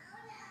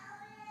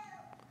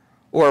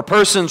or a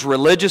person's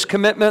religious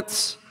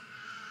commitments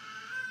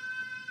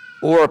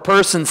or a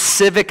person's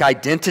civic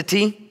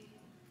identity,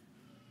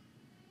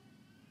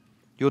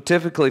 you'll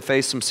typically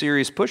face some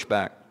serious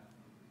pushback.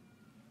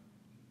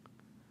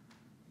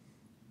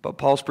 But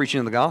Paul's preaching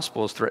of the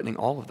gospel is threatening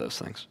all of those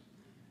things.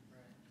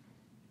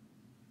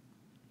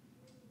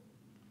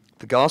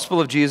 The gospel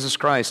of Jesus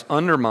Christ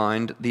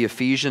undermined the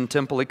Ephesian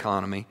temple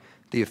economy,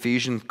 the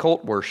Ephesian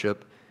cult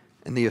worship,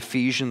 and the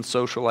Ephesian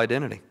social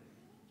identity.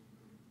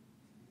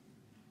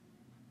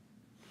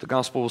 The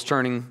gospel was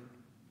turning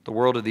the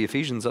world of the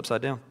Ephesians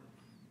upside down.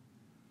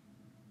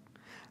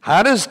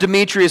 How does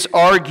Demetrius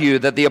argue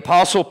that the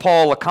Apostle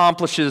Paul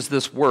accomplishes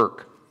this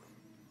work?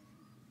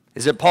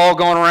 Is it Paul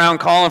going around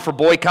calling for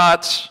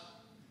boycotts?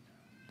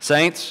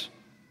 Saints,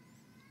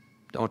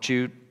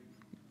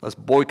 let's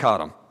boycott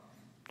them.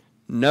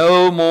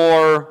 No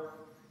more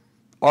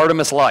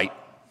Artemis Light.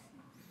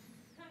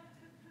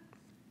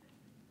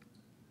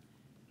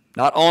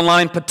 Not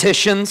online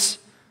petitions.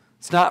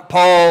 It's not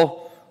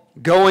Paul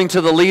going to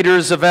the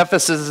leaders of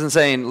Ephesus and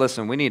saying,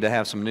 listen, we need to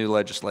have some new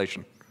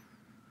legislation.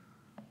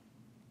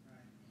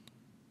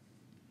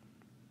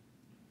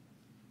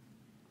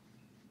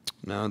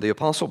 No, the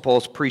Apostle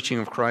Paul's preaching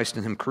of Christ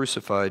and Him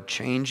crucified,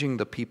 changing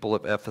the people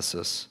of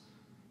Ephesus.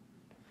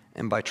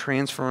 And by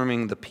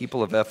transforming the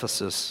people of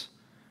Ephesus,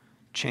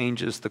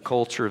 changes the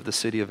culture of the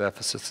city of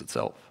Ephesus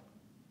itself.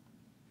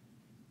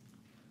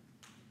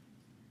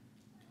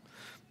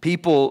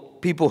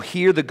 People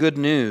hear the good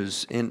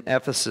news in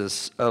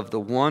Ephesus of the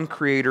one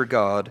Creator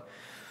God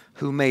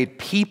who made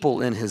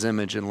people in His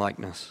image and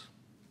likeness.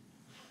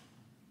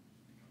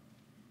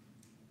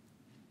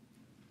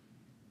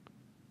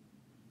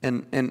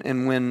 And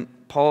when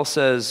Paul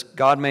says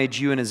God made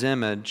you in His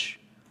image,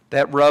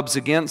 that rubs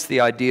against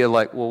the idea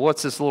like, well,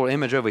 what's this little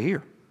image over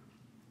here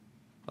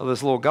of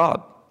this little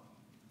God?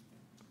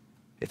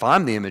 If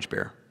I'm the image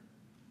bearer,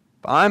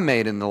 if I'm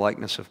made in the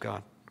likeness of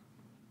God,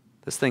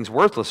 this thing's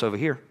worthless over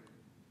here.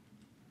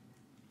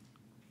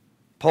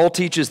 Paul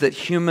teaches that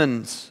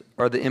humans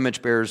are the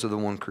image bearers of the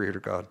one Creator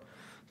God.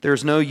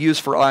 There's no use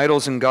for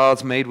idols and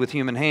gods made with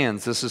human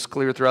hands. This is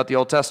clear throughout the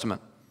Old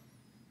Testament.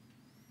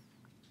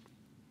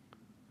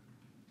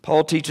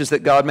 Paul teaches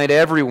that God made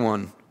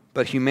everyone,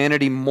 but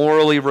humanity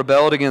morally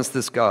rebelled against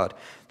this God.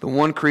 The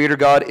one Creator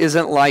God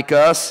isn't like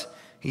us.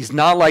 He's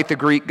not like the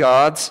Greek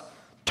gods,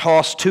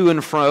 tossed to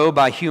and fro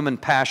by human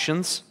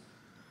passions.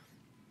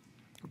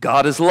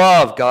 God is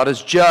love. God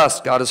is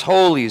just. God is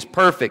holy. He's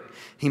perfect.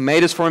 He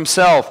made us for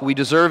Himself. We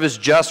deserve His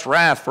just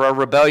wrath for our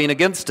rebellion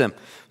against Him,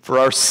 for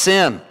our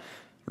sin.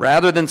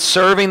 Rather than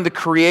serving the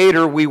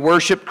Creator, we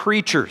worship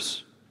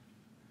creatures.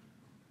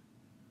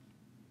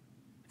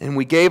 And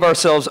we gave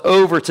ourselves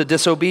over to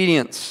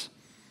disobedience.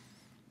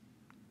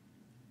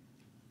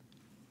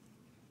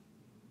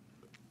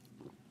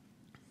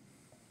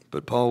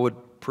 But Paul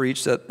would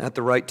preach that at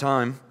the right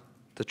time,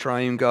 the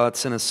triune God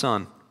sent His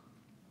Son,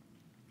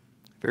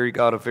 very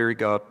God of very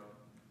God,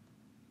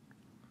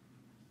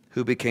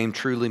 who became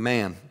truly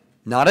man.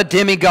 Not a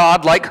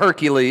demigod like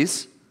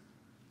Hercules,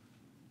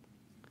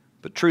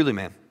 but truly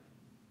man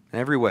in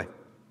every way.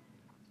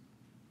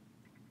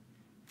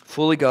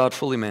 Fully God,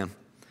 fully man.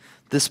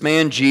 This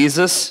man,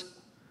 Jesus,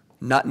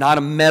 not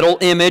a metal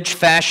image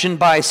fashioned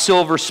by a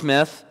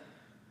silversmith.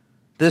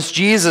 This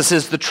Jesus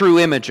is the true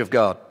image of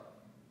God.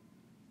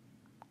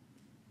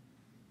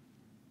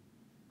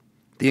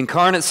 The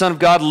incarnate Son of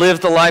God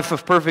lived the life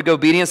of perfect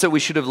obedience that we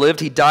should have lived.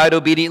 He died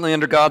obediently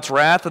under God's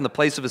wrath in the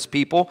place of His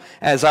people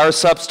as our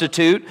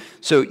substitute.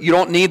 So you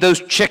don't need those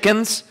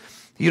chickens.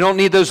 You don't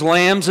need those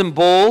lambs and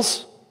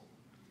bulls.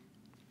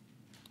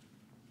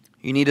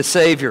 You need a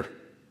Savior.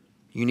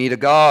 You need a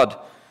God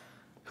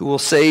who will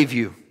save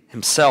you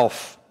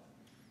Himself.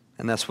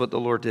 And that's what the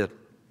Lord did.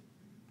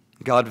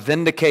 God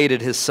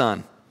vindicated His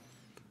Son,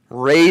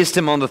 raised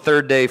Him on the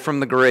third day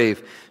from the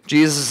grave.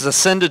 Jesus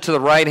ascended to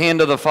the right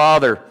hand of the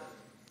Father,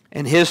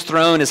 and His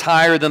throne is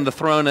higher than the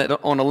throne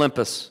on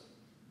Olympus.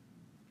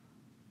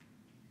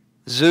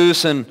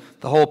 Zeus and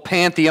the whole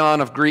pantheon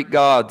of Greek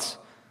gods,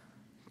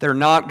 they're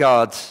not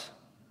gods,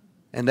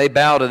 and they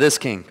bow to this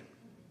King.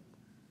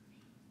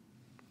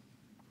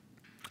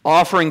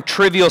 Offering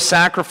trivial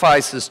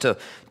sacrifices to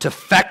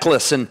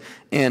feckless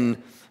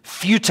and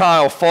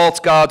futile false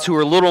gods who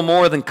are little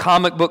more than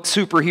comic book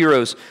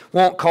superheroes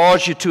won't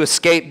cause you to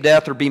escape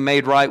death or be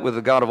made right with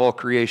the God of all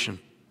creation.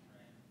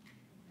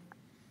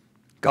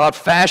 God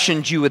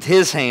fashioned you with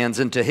His hands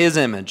into His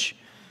image.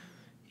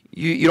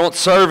 You don't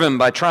serve him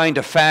by trying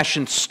to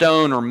fashion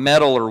stone or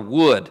metal or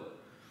wood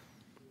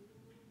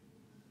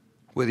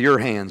with your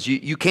hands.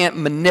 You can't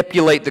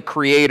manipulate the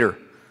Creator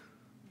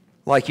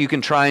like you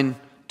can try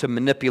to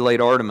manipulate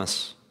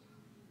Artemis.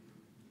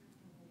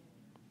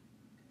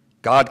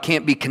 God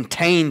can't be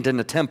contained in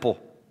a temple.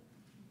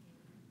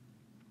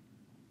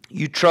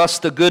 You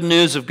trust the good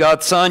news of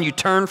God's Son. You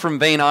turn from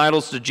vain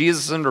idols to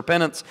Jesus in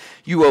repentance.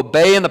 You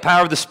obey in the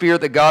power of the Spirit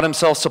that God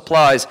himself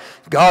supplies.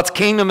 God's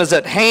kingdom is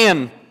at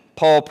hand,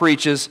 Paul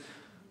preaches.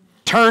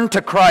 Turn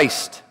to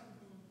Christ.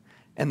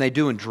 And they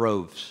do in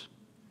droves.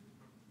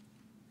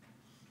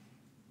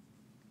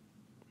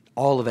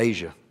 All of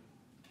Asia.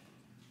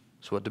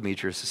 That's what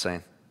Demetrius is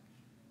saying.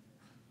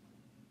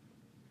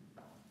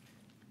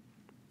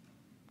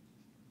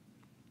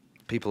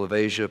 People of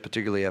Asia,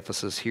 particularly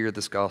Ephesus, hear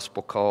this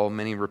gospel call.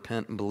 Many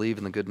repent and believe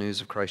in the good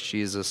news of Christ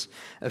Jesus.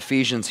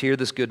 Ephesians, hear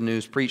this good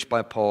news preached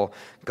by Paul.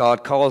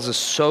 God causes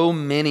so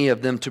many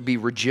of them to be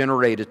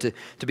regenerated,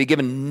 to be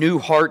given new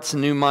hearts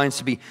and new minds,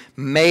 to be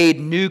made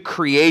new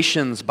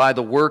creations by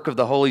the work of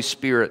the Holy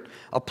Spirit,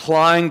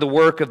 applying the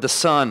work of the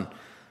Son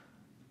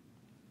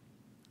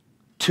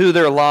to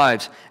their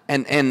lives.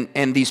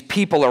 And these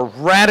people are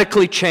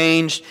radically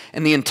changed,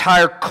 and the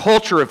entire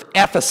culture of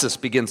Ephesus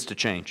begins to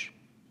change.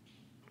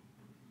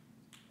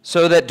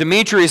 So that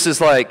Demetrius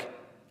is like,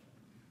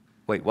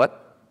 wait,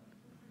 what?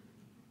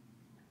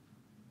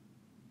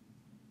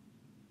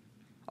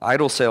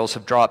 Idol sales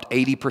have dropped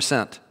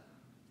 80%.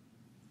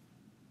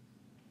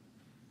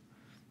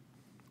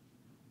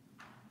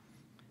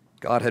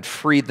 God had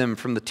freed them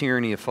from the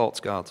tyranny of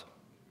false gods.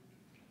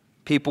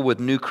 People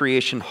with new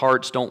creation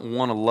hearts don't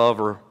want to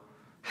love or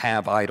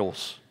have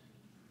idols.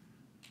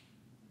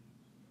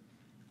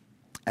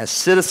 As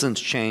citizens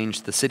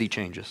change, the city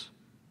changes.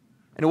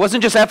 And it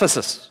wasn't just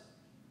Ephesus.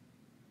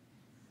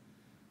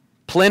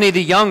 Pliny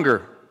the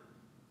Younger,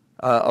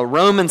 a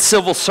Roman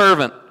civil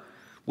servant,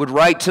 would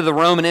write to the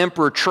Roman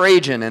Emperor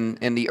Trajan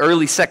in the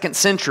early 2nd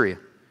century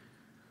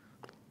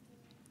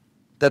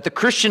that the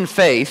Christian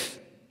faith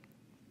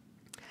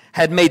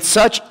had made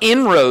such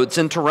inroads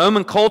into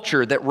Roman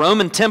culture that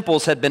Roman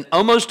temples had been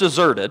almost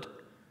deserted,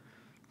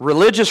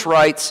 religious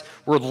rites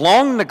were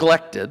long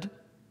neglected,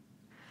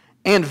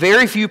 and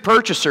very few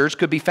purchasers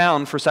could be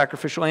found for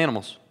sacrificial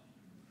animals.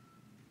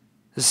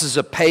 This is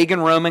a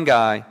pagan Roman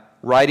guy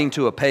writing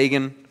to a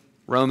pagan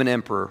Roman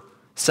emperor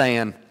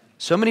saying,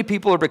 so many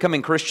people are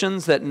becoming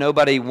Christians that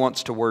nobody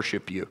wants to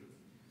worship you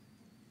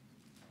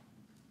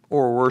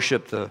or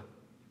worship the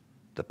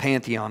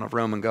pantheon of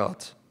Roman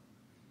gods.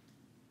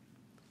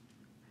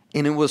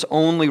 And it was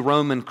only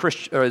Roman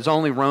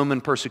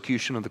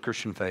persecution of the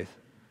Christian faith.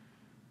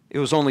 It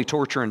was only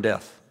torture and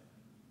death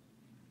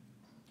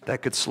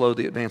that could slow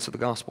the advance of the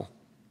gospel,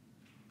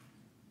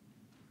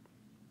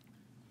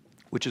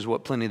 which is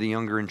what Pliny the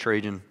Younger and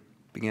Trajan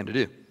began to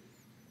do.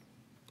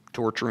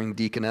 Torturing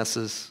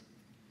deaconesses,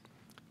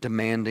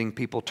 demanding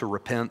people to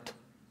repent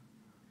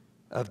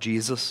of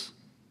Jesus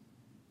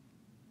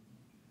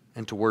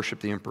and to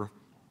worship the emperor.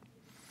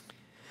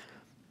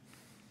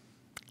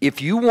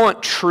 If you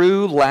want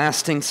true,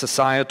 lasting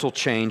societal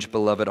change,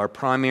 beloved, our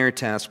primary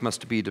task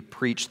must be to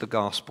preach the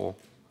gospel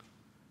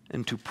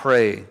and to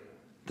pray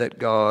that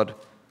God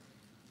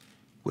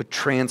would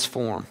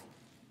transform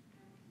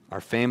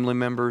our family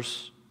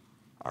members,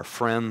 our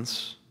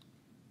friends,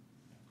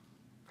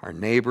 our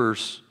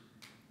neighbors,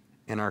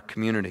 and our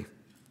community.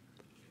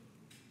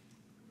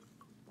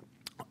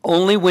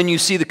 Only when you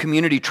see the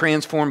community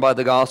transformed by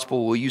the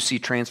gospel will you see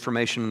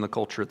transformation in the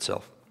culture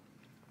itself.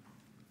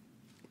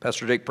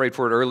 Pastor Jake prayed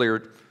for it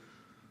earlier,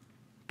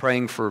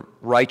 praying for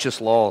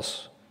righteous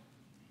laws.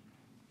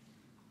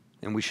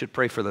 And we should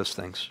pray for those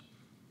things.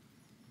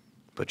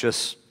 But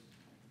just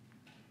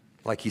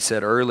like he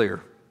said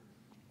earlier,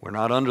 we're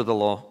not under the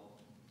law.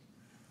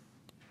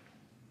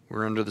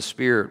 We're under the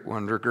Spirit. We're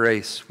under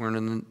grace. We're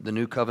in the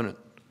new covenant.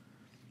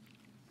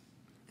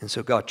 And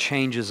so God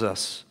changes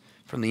us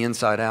from the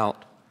inside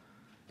out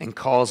and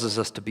causes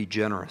us to be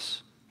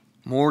generous,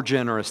 more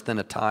generous than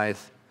a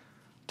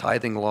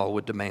tithing law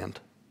would demand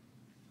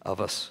of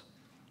us.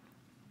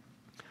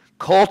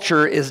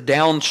 Culture is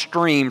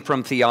downstream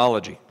from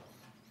theology.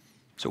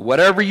 So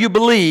whatever you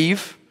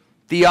believe,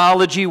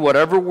 theology,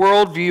 whatever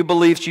worldview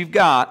beliefs you've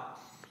got,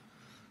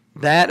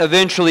 that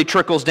eventually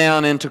trickles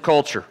down into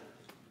culture.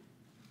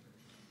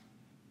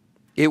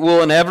 It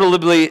will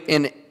inevitably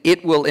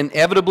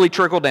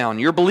trickle down.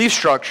 Your belief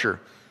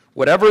structure,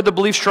 whatever the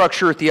belief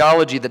structure or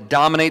theology that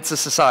dominates a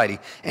society,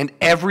 and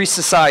every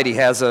society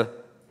has a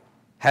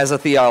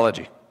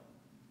theology.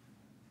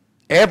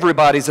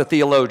 Everybody's a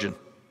theologian.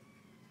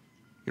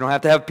 You don't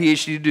have to have a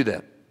PhD to do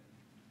that.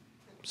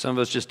 Some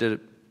of us just did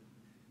it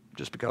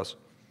just because.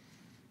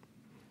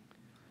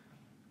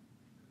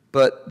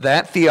 But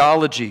that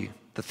theology,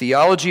 the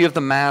theology of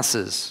the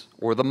masses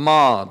or the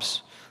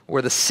mobs,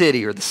 or the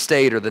city, or the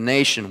state, or the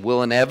nation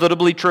will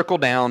inevitably trickle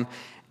down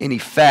and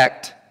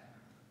affect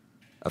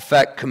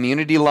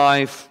community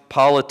life,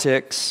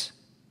 politics,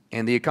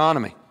 and the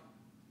economy.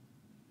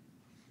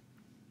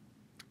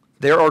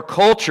 There are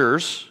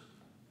cultures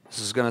This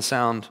is going to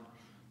sound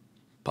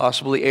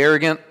possibly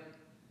arrogant.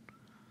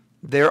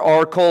 There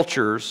are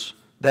cultures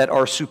that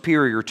are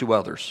superior to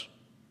others.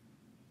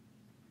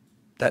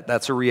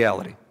 That's a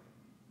reality.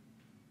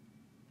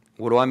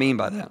 What do I mean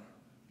by that?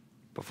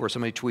 Before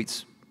somebody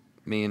tweets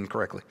me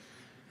incorrectly.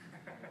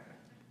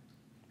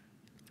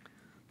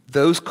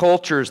 Those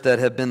cultures that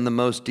have been the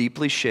most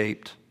deeply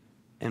shaped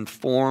and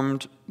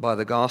formed by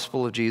the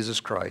gospel of Jesus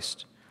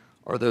Christ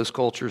are those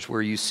cultures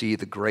where you see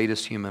the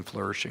greatest human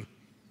flourishing.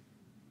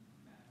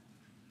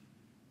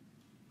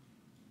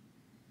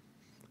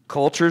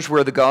 Cultures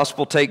where the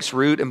gospel takes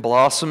root and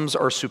blossoms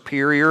are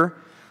superior,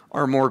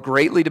 are more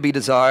greatly to be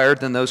desired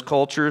than those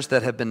cultures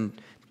that have been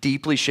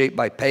deeply shaped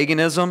by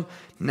paganism,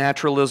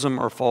 naturalism,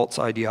 or false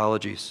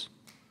ideologies.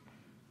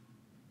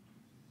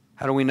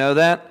 How do we know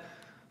that?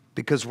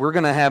 Because we're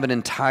going to have an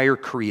entire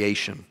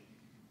creation,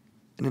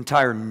 an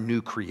entire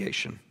new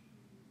creation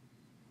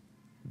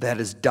that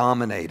is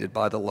dominated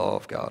by the law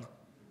of God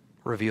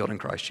revealed in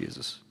Christ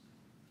Jesus.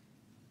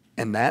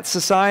 And that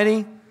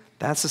society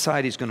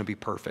is going to be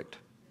perfect.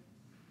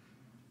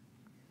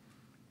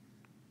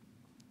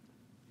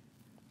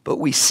 But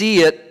we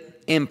see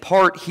it in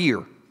part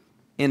here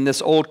in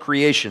this old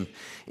creation.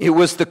 It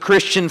was the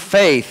Christian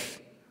faith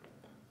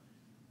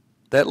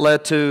that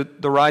led to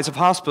the rise of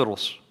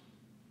hospitals.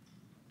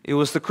 It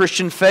was the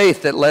Christian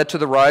faith that led to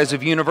the rise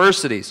of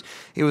universities.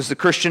 It was the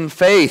Christian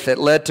faith that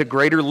led to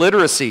greater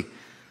literacy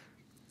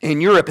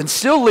in Europe and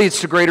still leads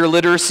to greater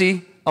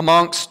literacy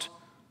amongst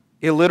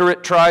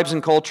illiterate tribes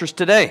and cultures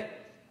today.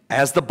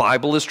 As the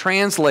Bible is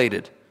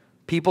translated,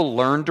 people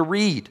learn to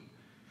read.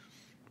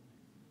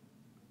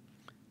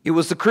 It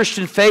was the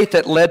Christian faith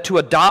that led to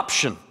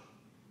adoption.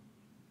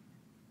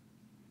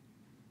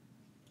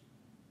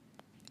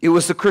 It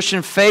was the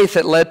Christian faith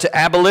that led to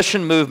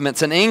abolition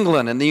movements in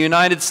England and the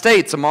United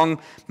States,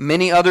 among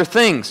many other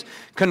things.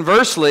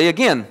 Conversely,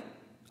 again,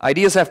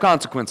 ideas have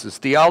consequences.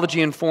 Theology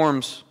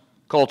informs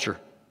culture.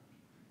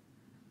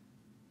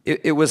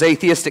 It was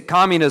atheistic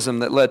communism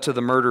that led to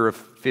the murder of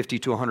 50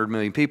 to 100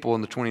 million people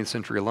in the 20th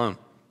century alone.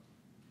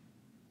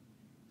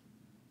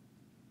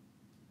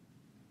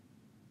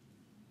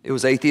 It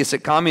was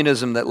atheistic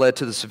communism that led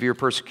to the severe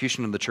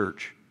persecution of the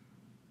church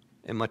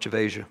in much of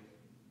Asia.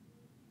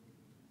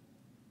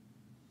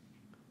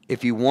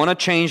 If you want to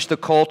change the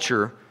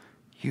culture,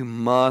 you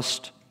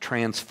must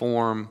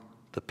transform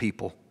the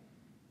people.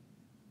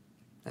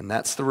 And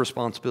that's the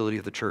responsibility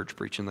of the church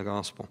preaching the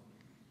gospel.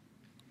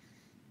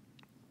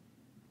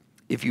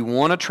 If you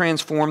want to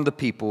transform the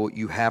people,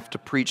 you have to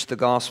preach the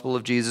gospel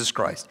of Jesus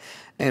Christ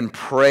and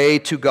pray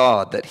to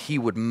God that He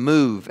would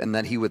move and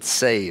that He would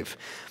save.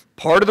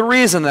 Part of the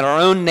reason that our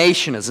own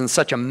nation is in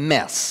such a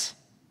mess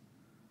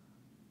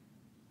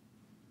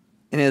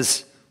and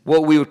is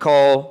what we would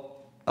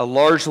call a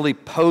largely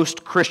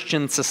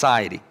post-Christian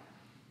society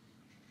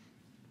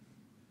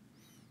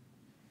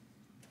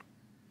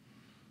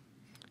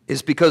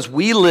is because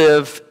we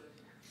live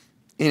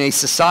in a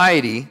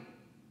society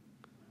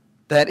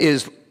that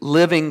is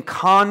living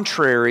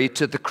contrary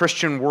to the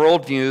Christian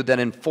worldview that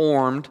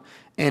informed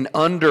and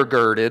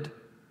undergirded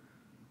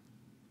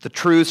the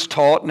truths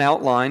taught and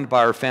outlined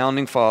by our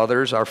founding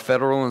fathers, our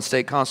federal and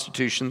state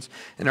constitutions,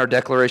 and our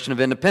Declaration of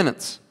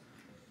Independence.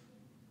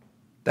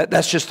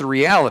 That's just the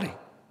reality.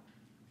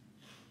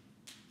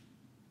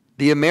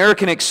 The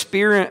American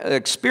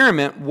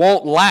experiment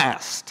won't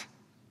last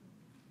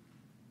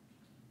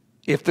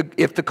if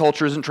the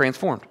culture isn't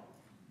transformed.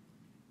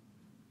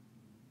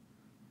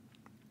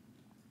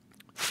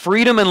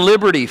 Freedom and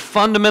liberty,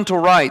 fundamental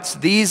rights,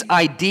 these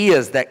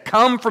ideas that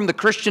come from the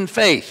Christian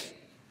faith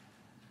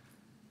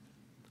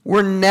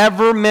were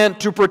never meant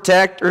to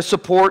protect or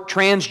support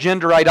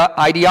transgender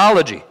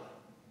ideology.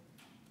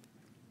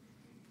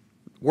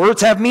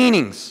 Words have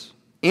meanings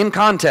in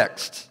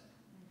context.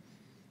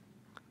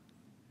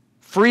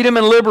 Freedom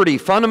and liberty,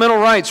 fundamental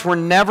rights, were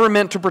never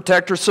meant to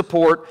protect or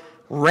support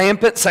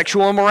rampant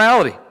sexual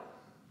immorality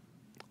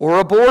or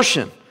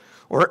abortion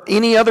or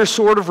any other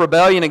sort of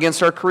rebellion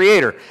against our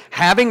Creator.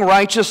 Having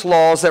righteous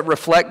laws that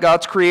reflect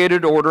God's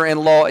created order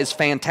and law is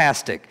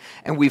fantastic,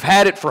 and we've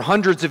had it for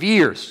hundreds of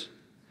years.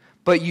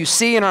 But you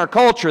see in our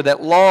culture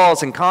that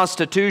laws and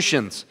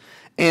constitutions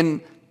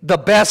and the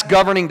best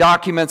governing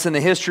documents in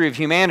the history of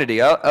humanity,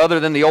 other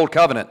than the Old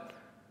Covenant,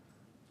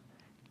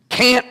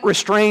 can't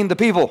restrain the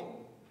people,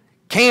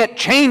 can't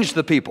change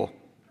the people.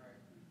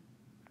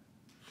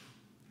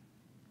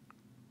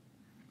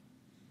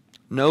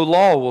 No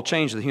law will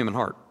change the human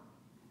heart.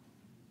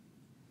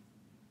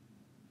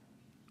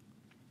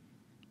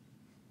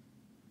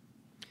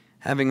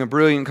 Having a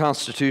brilliant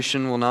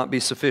constitution will not be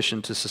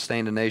sufficient to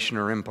sustain a nation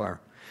or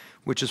empire,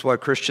 which is why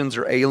Christians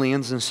are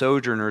aliens and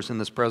sojourners in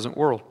this present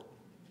world.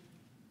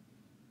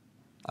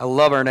 I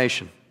love our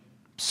nation.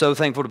 So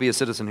thankful to be a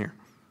citizen here.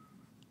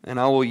 And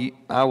I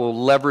will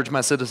leverage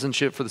my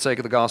citizenship for the sake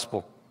of the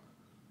gospel.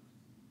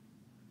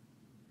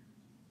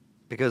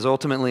 Because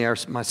ultimately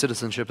my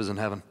citizenship is in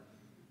heaven.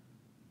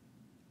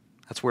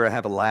 That's where I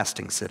have a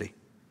lasting city.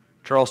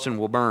 Charleston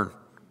will burn.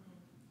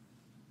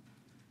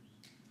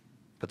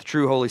 But the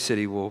true holy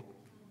city will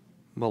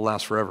will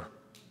last forever.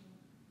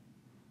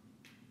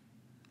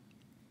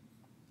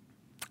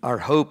 Our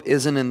hope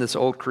isn't in this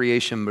old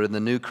creation, but in the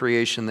new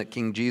creation that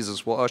King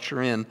Jesus will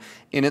usher in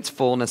its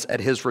fullness at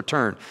his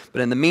return.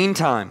 But in the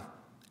meantime,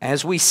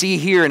 as we see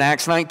here in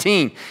Acts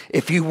 19,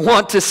 if you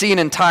want to see an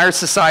entire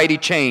society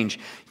change,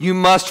 you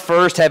must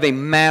first have a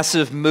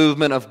massive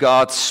movement of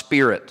God's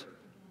Spirit,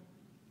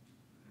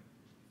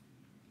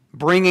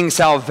 bringing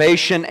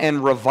salvation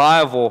and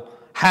revival.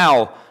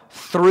 How?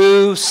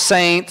 Through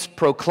saints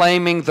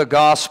proclaiming the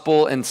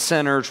gospel and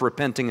sinners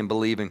repenting and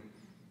believing.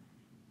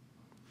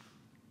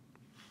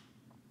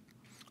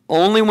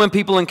 Only when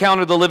people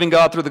encounter the living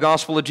God through the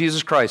gospel of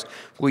Jesus Christ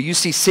will you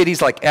see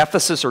cities like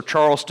Ephesus or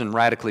Charleston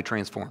radically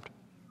transformed.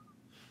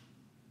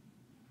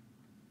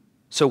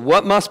 So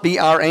what must be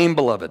our aim,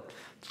 beloved?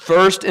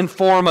 First and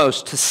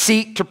foremost, to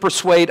seek to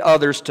persuade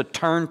others to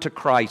turn to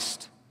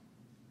Christ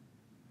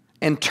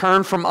and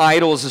turn from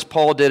idols as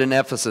Paul did in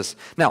Ephesus.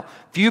 Now,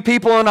 few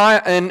people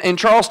in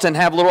Charleston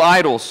have little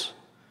idols.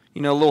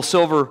 You know, a little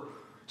silver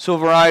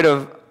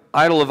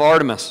idol of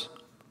Artemis.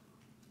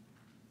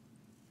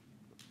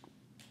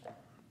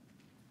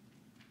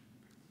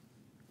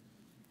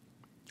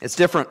 It's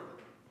different.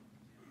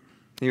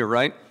 You're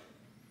right.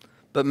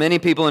 But many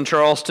people in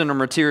Charleston are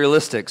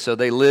materialistic, so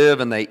they live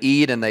and they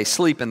eat and they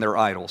sleep in their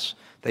idols.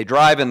 They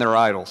drive in their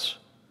idols.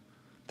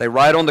 They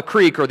ride on the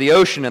creek or the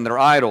ocean in their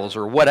idols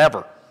or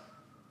whatever.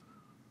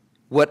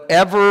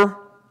 Whatever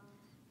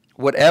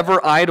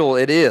idol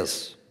it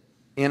is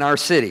in our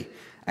city,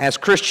 as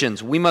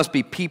Christians, we must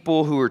be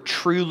people who are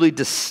truly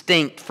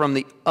distinct from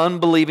the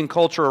unbelieving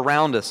culture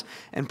around us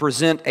and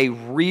present a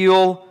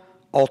real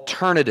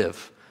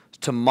alternative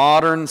to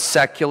modern,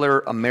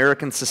 secular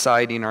American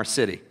society in our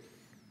city.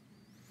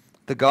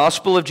 The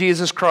gospel of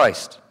Jesus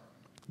Christ,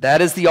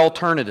 that is the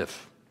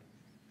alternative.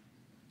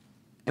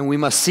 And we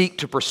must seek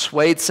to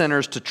persuade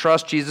sinners to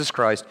trust Jesus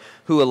Christ,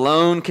 who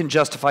alone can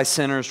justify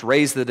sinners,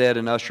 raise the dead,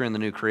 and usher in the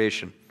new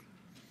creation.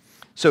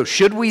 So,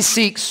 should we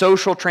seek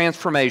social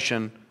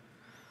transformation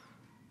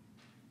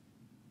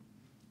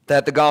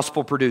that the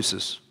gospel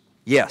produces?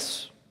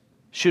 Yes.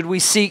 Should we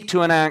seek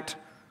to enact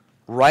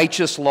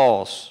righteous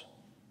laws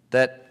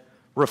that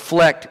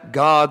reflect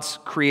God's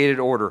created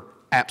order?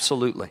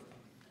 Absolutely.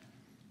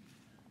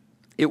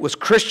 It was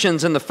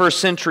Christians in the first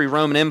century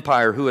Roman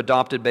Empire who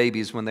adopted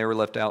babies when they were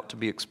left out to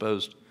be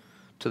exposed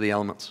to the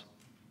elements.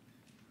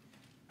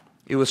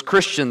 It was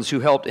Christians who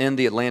helped end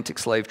the Atlantic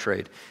slave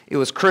trade. It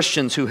was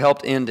Christians who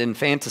helped end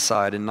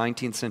infanticide in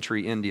 19th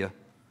century India.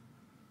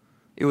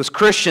 It was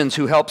Christians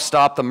who helped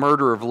stop the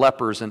murder of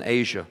lepers in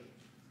Asia.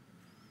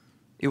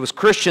 It was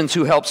Christians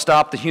who helped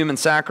stop the human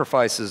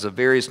sacrifices of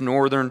various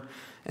northern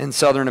and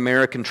Southern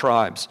American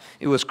tribes.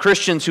 It was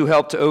Christians who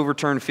helped to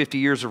overturn 50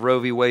 years of Roe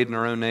v. Wade in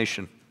our own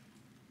nation.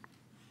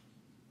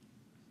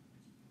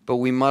 But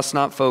we must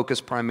not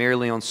focus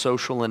primarily on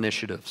social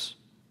initiatives.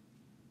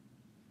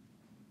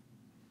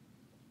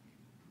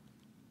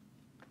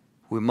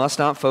 We must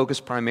not focus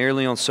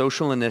primarily on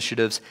social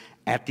initiatives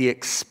at the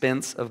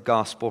expense of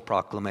gospel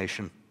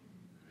proclamation.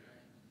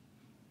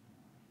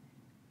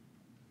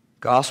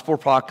 Gospel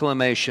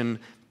proclamation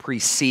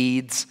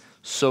precedes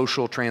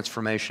social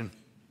transformation.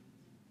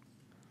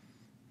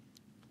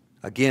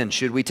 Again,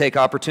 should we take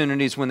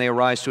opportunities when they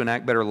arise to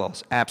enact better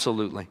laws?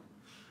 Absolutely.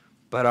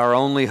 But our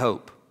only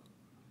hope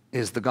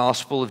is the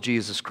gospel of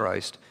Jesus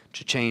Christ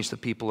to change the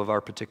people of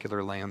our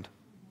particular land.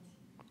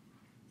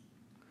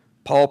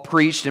 Paul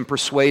preached and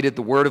persuaded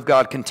the word of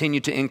God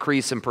continued to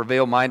increase and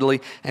prevail mightily,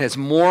 and as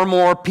more and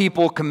more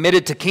people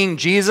committed to King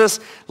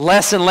Jesus,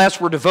 less and less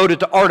were devoted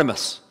to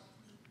Artemis.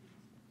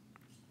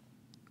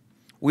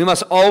 We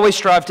must always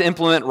strive to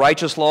implement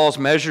righteous laws,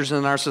 measures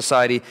in our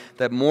society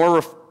that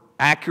more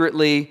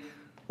faithfully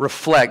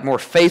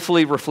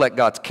reflect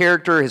God's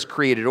character, His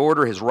created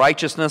order, His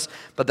righteousness,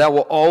 but that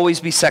will always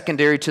be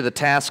secondary to the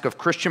task of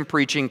Christian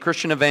preaching,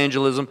 Christian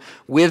evangelism,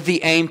 with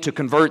the aim to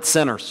convert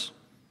sinners.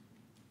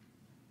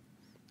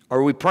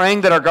 Are we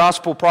praying that our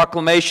gospel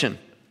proclamation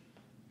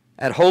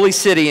at Holy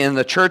City and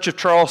the Church of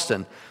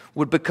Charleston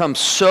would become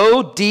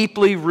so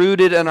deeply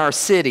rooted in our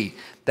city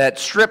that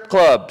strip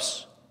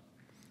clubs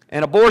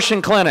and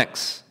abortion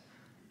clinics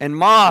and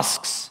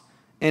mosques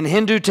and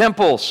Hindu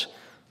temples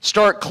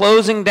start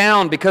closing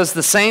down because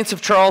the saints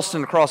of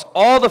Charleston across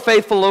all the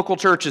faithful local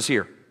churches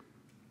here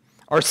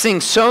are seeing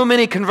so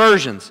many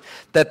conversions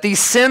that these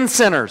sin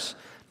sinners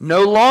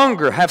no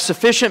longer have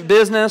sufficient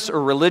business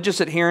or religious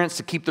adherence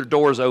to keep their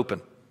doors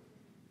open?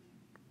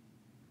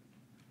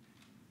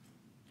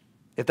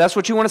 If that's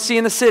what you want to see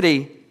in the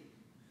city,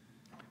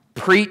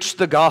 preach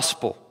the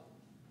gospel.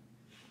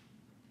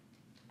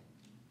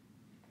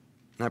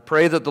 And I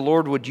pray that the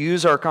Lord would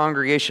use our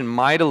congregation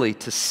mightily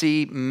to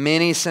see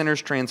many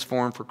sinners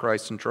transformed for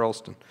Christ in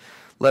Charleston.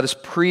 Let us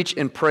preach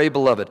and pray,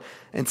 beloved,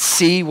 and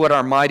see what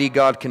our mighty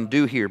God can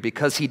do here,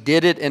 because He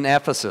did it in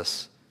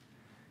Ephesus.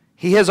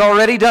 He has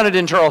already done it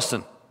in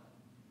Charleston.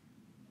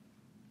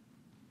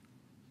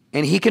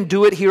 And He can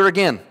do it here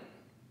again.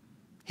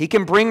 He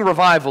can bring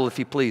revival if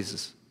He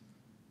pleases.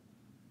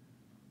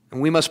 And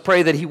we must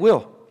pray that He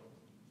will.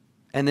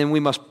 And then we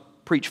must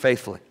preach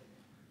faithfully.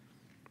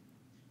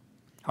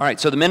 All right,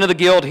 so the men of the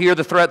guild hear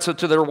the threats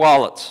to their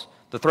wallets,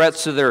 the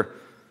threats to their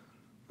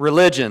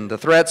religion, the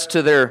threats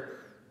to their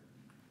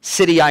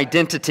city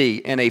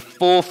identity, and a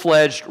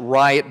full-fledged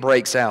riot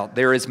breaks out.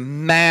 There is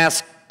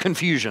mass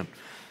confusion.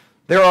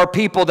 There are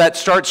people that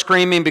start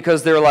screaming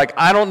because they're like,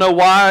 I don't know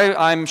why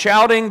I'm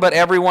shouting, but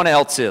everyone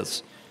else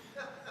is.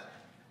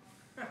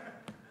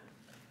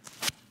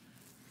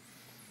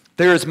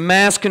 There is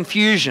mass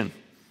confusion.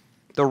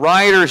 The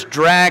rioters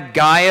drag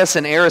Gaius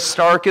and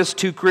Aristarchus,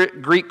 two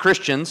Greek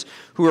Christians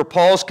who are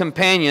Paul's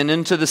companion,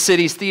 into the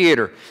city's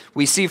theater.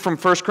 We see from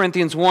 1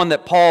 Corinthians 1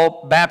 that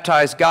Paul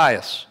baptized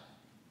Gaius.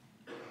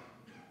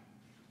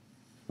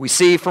 We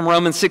see from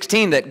Romans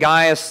 16 that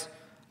Gaius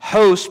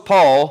hosts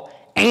Paul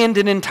and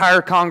an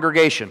entire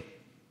congregation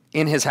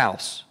in his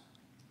house.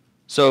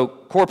 So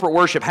corporate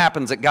worship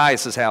happens at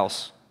Gaius'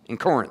 house in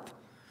Corinth.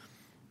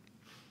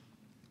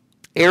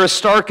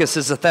 Aristarchus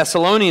is a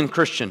Thessalonian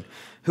Christian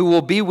who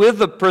will be with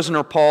the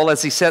prisoner Paul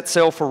as he sets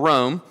sail for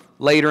Rome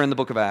later in the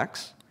book of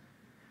Acts.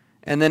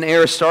 And then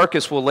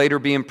Aristarchus will later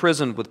be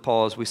imprisoned with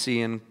Paul, as we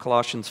see in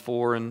Colossians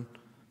 4 and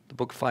the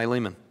book of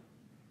Philemon.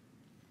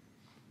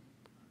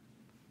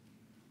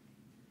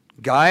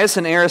 Gaius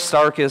and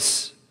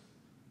Aristarchus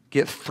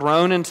get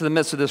thrown into the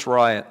midst of this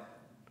riot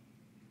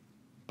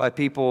by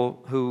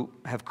people who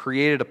have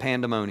created a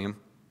pandemonium.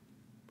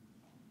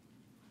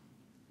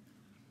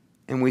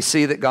 And we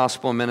see that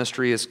gospel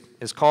ministry is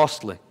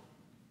costly.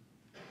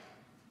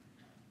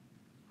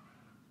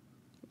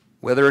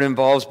 Whether it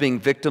involves being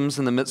victims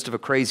in the midst of a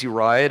crazy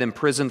riot,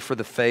 imprisoned for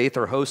the faith,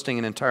 or hosting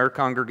an entire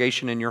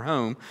congregation in your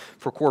home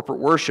for corporate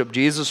worship,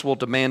 Jesus will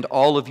demand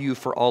all of you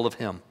for all of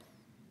him.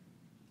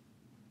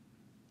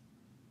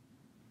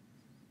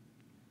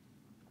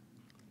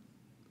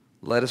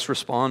 Let us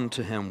respond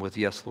to him with,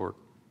 yes, Lord.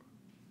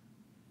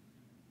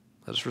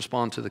 Let us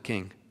respond to the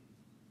King.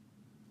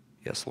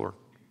 Yes, Lord.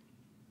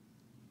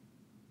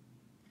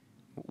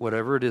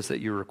 Whatever it is that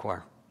you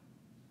require.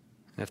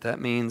 And if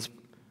that means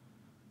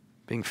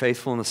being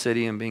faithful in the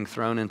city and being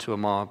thrown into a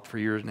mob for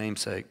your name's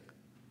sake,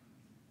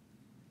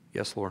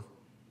 yes, Lord.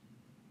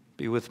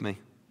 Be with me.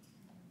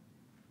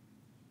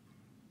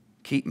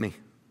 Keep me.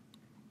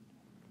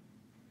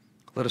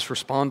 Let us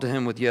respond to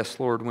him with, yes,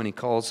 Lord, when he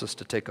calls us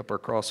to take up our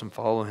cross and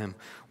follow him.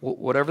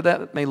 Whatever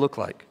that may look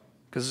like,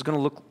 because it's going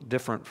to look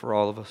different for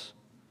all of us.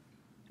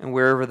 And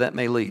wherever that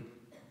may lead,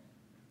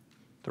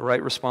 the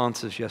right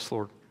response is, yes,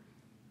 Lord.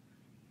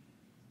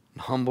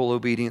 Humble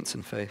obedience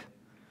and faith.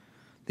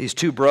 These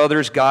two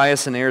brothers,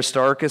 Gaius and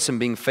Aristarchus, in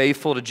being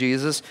faithful to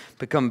Jesus,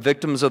 become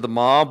victims of the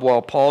mob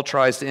while Paul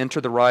tries to enter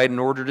the riot in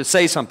order to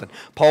say something.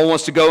 Paul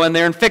wants to go in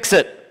there and fix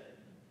it.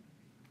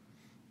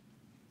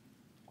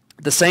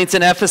 The saints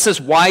in Ephesus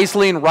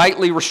wisely and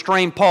rightly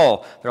restrain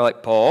Paul. They're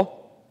like,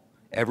 Paul,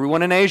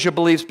 everyone in Asia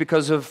believes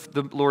because of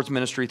the Lord's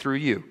ministry through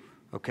you.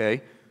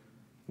 Okay?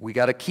 We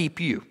got to keep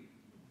you.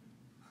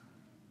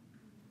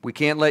 We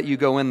can't let you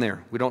go in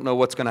there. We don't know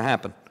what's going to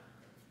happen.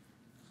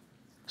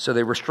 So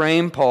they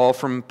restrain Paul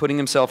from putting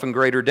himself in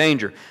greater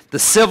danger. The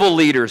civil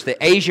leaders, the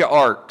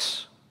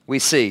Asiarchs, we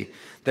see,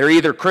 they're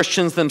either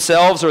Christians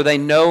themselves or they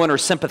know and are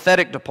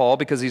sympathetic to Paul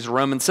because he's a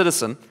Roman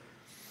citizen.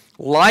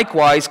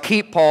 Likewise,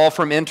 keep Paul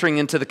from entering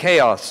into the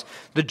chaos.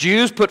 The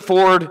Jews put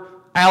forward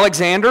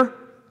Alexander,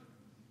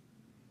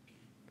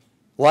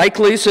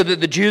 likely so that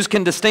the Jews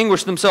can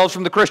distinguish themselves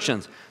from the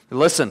Christians.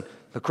 Listen,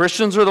 the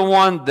Christians are the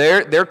one,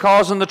 they're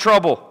causing the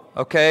trouble,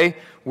 okay?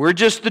 We're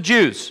just the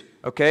Jews,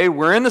 okay?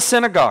 We're in the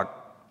synagogue.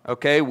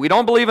 Okay, we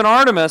don't believe in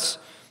Artemis,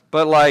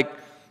 but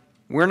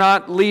we're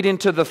not leading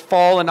to the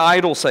fallen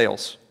idol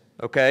sales.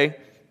 Okay,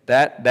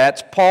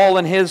 that's Paul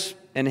and his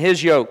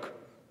yoke,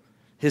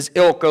 his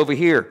ilk over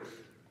here.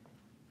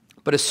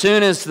 But as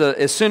soon as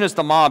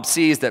the mob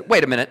sees that,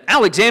 wait a minute,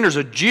 Alexander's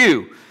a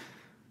Jew,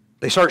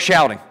 they start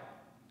shouting,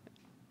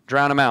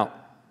 drown him out.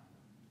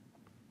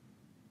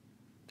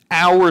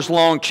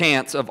 Hours-long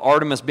chants of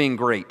Artemis being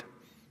great.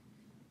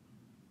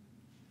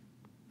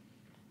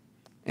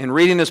 And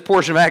reading this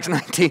portion of Acts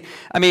 19,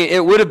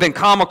 it would have been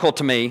comical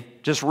to me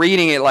just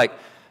reading it like,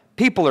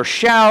 people are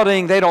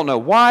shouting, they don't know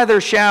why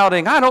they're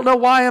shouting, I don't know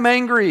why I'm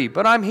angry,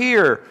 but I'm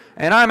here,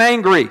 and I'm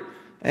angry.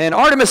 And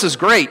Artemis is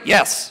great,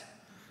 yes.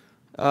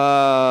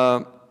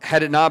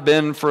 Had it not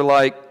been for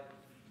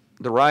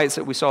the riots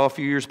that we saw a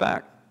few years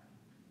back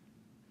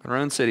in our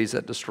own cities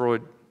that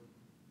destroyed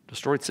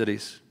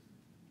cities,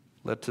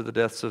 led to the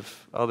deaths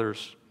of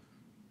others.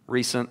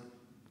 Recent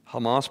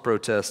Hamas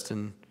protests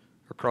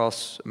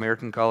across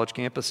American college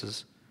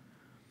campuses.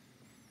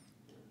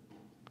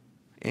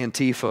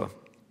 Antifa.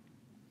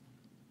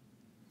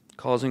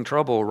 Causing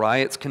trouble.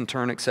 Riots can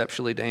turn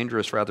exceptionally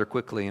dangerous rather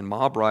quickly, and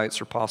mob riots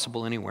are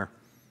possible anywhere.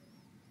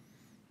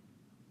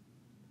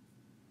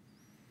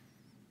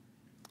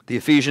 The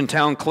Ephesian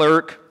town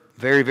clerk,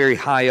 very, very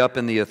high up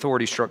in the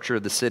authority structure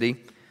of the city.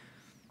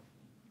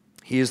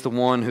 He is the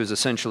one who's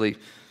essentially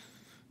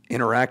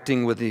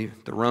interacting with the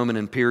Roman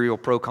imperial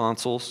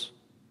proconsuls.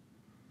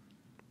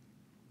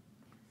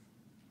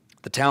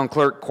 The town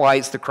clerk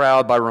quiets the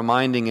crowd by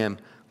reminding him,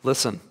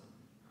 listen,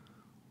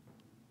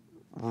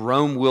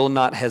 Rome will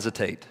not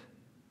hesitate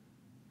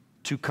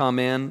to come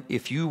in.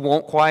 If you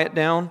won't quiet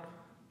down,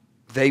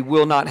 they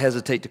will not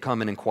hesitate to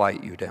come in and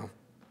quiet you down.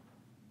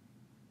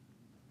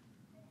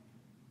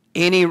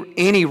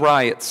 Any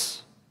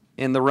riots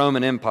in the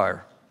Roman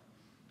Empire,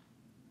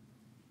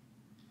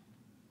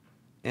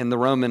 and the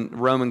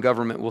Roman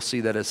government will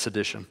see that as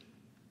sedition.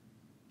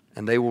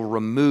 And they will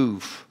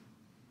remove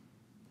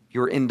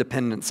your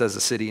independence as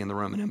a city in the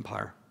Roman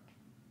Empire.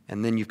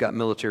 And then you've got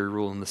military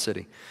rule in the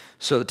city.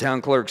 So the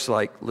town clerk's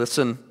like,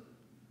 listen,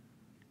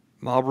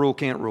 mob rule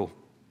can't rule.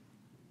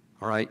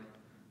 All right?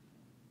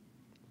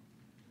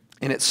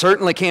 And it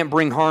certainly can't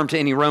bring harm to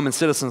any Roman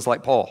citizens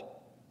like Paul.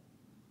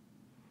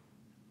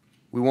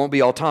 We won't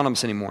be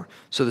autonomous anymore.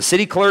 So the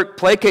city clerk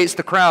placates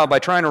the crowd by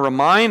trying to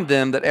remind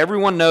them that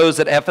everyone knows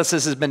that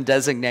Ephesus has been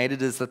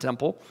designated as the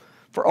temple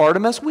for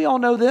Artemis. We all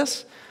know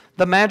this.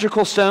 The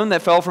magical stone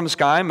that fell from the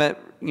sky,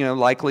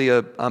 likely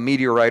a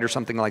meteorite or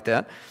something like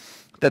that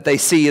they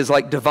see is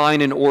like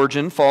divine in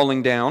origin,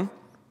 falling down.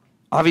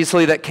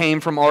 Obviously that came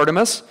from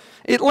Artemis.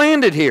 It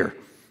landed here.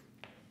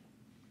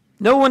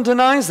 No one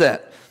denies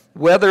that.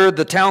 Whether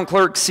the town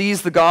clerk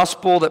sees the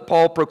gospel that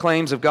Paul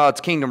proclaims of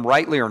God's kingdom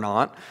rightly or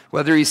not,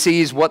 whether he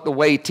sees what the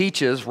way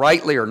teaches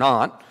rightly or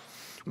not,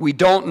 we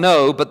don't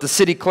know, but the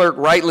city clerk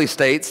rightly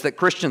states that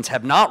Christians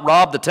have not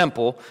robbed the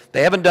temple.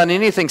 They haven't done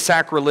anything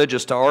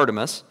sacrilegious to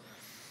Artemis.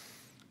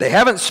 They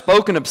haven't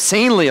spoken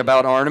obscenely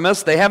about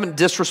Artemis. They haven't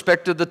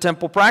disrespected the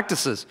temple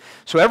practices.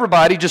 So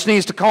everybody just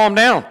needs to calm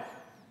down.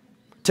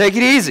 Take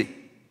it easy.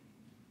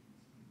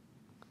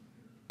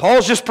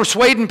 Paul's just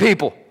persuading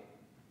people.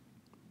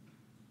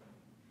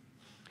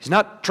 He's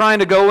not trying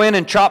to go in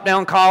and chop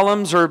down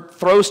columns or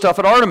throw stuff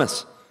at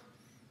Artemis.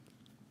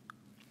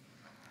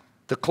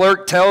 The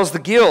clerk tells the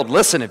guild,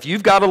 listen, if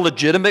you've got a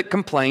legitimate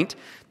complaint,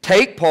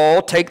 take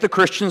Paul, take the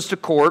Christians to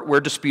court where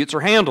disputes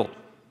are handled.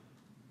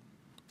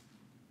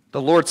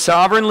 The Lord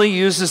sovereignly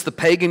uses the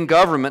pagan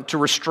government to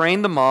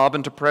restrain the mob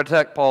and to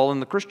protect Paul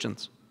and the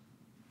Christians.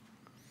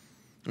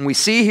 And we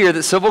see here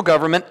that civil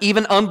government,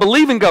 even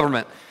unbelieving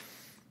government,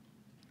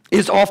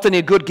 is often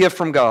a good gift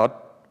from God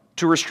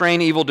to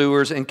restrain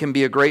evildoers and can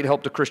be a great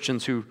help to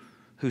Christians who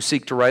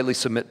seek to rightly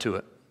submit to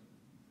it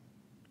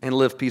and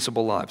live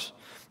peaceable lives.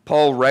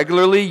 Paul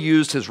regularly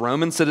used his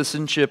Roman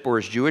citizenship or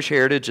his Jewish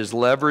heritage as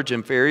leverage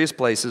in various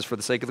places for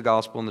the sake of the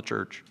gospel and the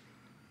church.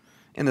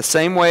 In the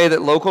same way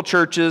that local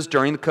churches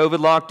during the COVID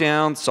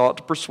lockdown sought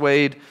to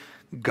persuade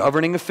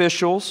governing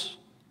officials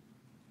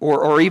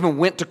or even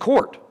went to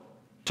court,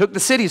 took the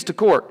cities to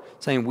court,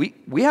 saying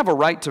we have a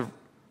right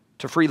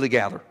to freely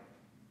gather.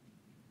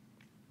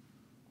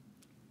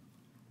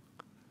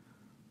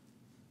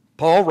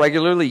 Paul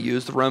regularly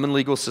used the Roman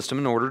legal system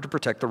in order to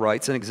protect the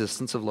rights and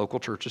existence of local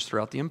churches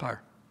throughout the empire.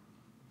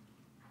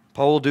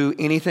 Paul will do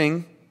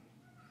anything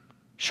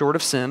short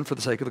of sin for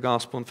the sake of the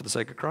gospel and for the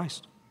sake of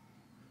Christ.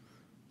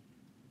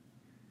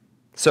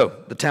 So,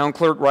 the town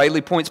clerk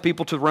rightly points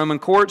people to the Roman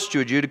courts to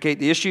adjudicate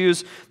the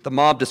issues. The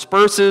mob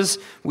disperses.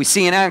 We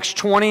see in Acts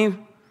 20,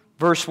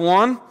 verse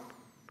 1,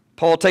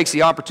 Paul takes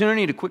the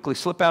opportunity to quickly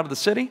slip out of the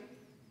city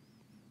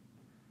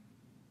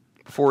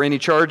before any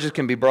charges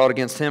can be brought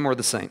against him or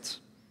the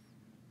saints.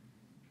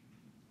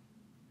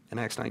 And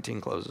Acts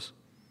 19 closes.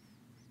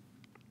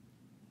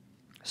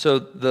 So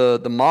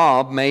the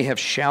mob may have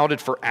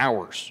shouted for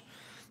hours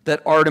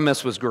that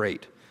Artemis was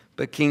great,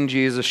 but King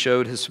Jesus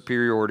showed his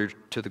superiority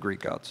to the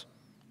Greek gods.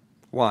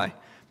 Why?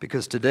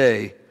 Because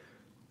today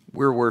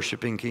we're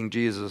worshiping King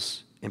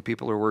Jesus, and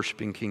people are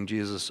worshiping King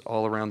Jesus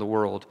all around the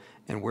world.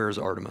 And where's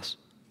Artemis?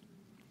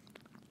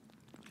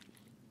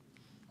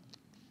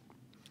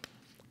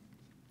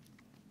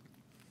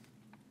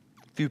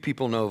 Few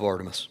people know of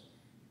Artemis.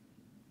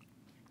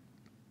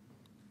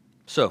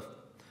 So,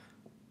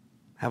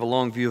 have a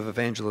long view of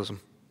evangelism.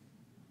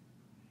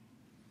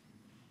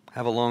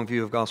 Have a long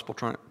view of gospel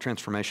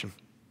transformation.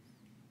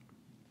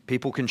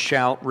 People can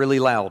shout really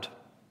loud,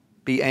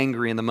 be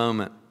angry in the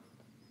moment,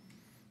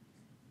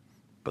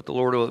 but the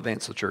Lord will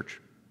advance the church.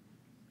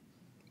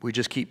 We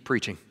just keep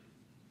preaching.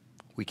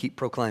 We keep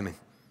proclaiming.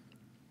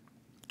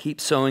 Keep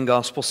sowing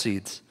gospel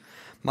seeds.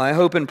 My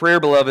hope and prayer,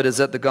 beloved, is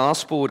that the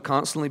gospel would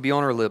constantly be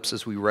on our lips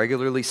as we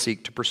regularly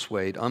seek to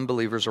persuade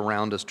unbelievers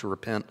around us to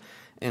repent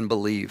and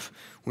believe.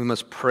 We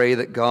must pray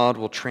that God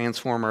will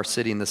transform our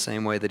city in the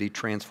same way that he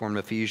transformed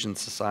Ephesian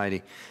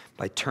society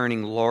by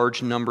turning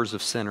large numbers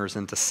of sinners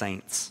into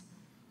saints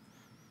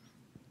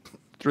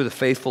through the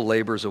faithful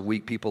labors of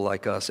weak people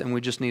like us. And we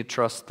just need to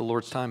trust the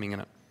Lord's timing in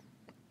it.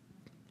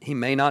 He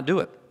may not do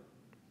it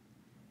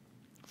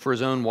for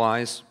his own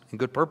wise and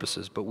good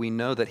purposes, but we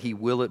know that he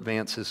will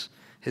advance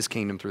his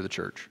kingdom through the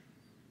church.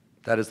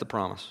 That is the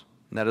promise.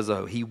 And that is the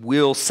hope. He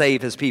will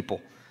save his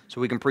people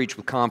so we can preach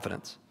with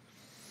confidence.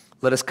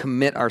 Let us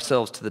commit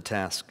ourselves to the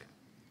task.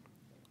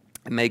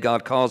 And may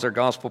God cause our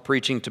gospel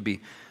preaching to be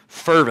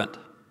fervent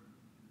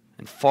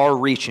and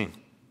far-reaching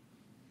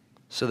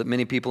so that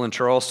many people in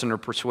Charleston are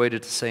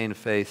persuaded to say in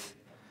faith,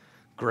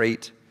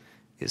 great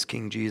is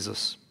King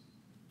Jesus.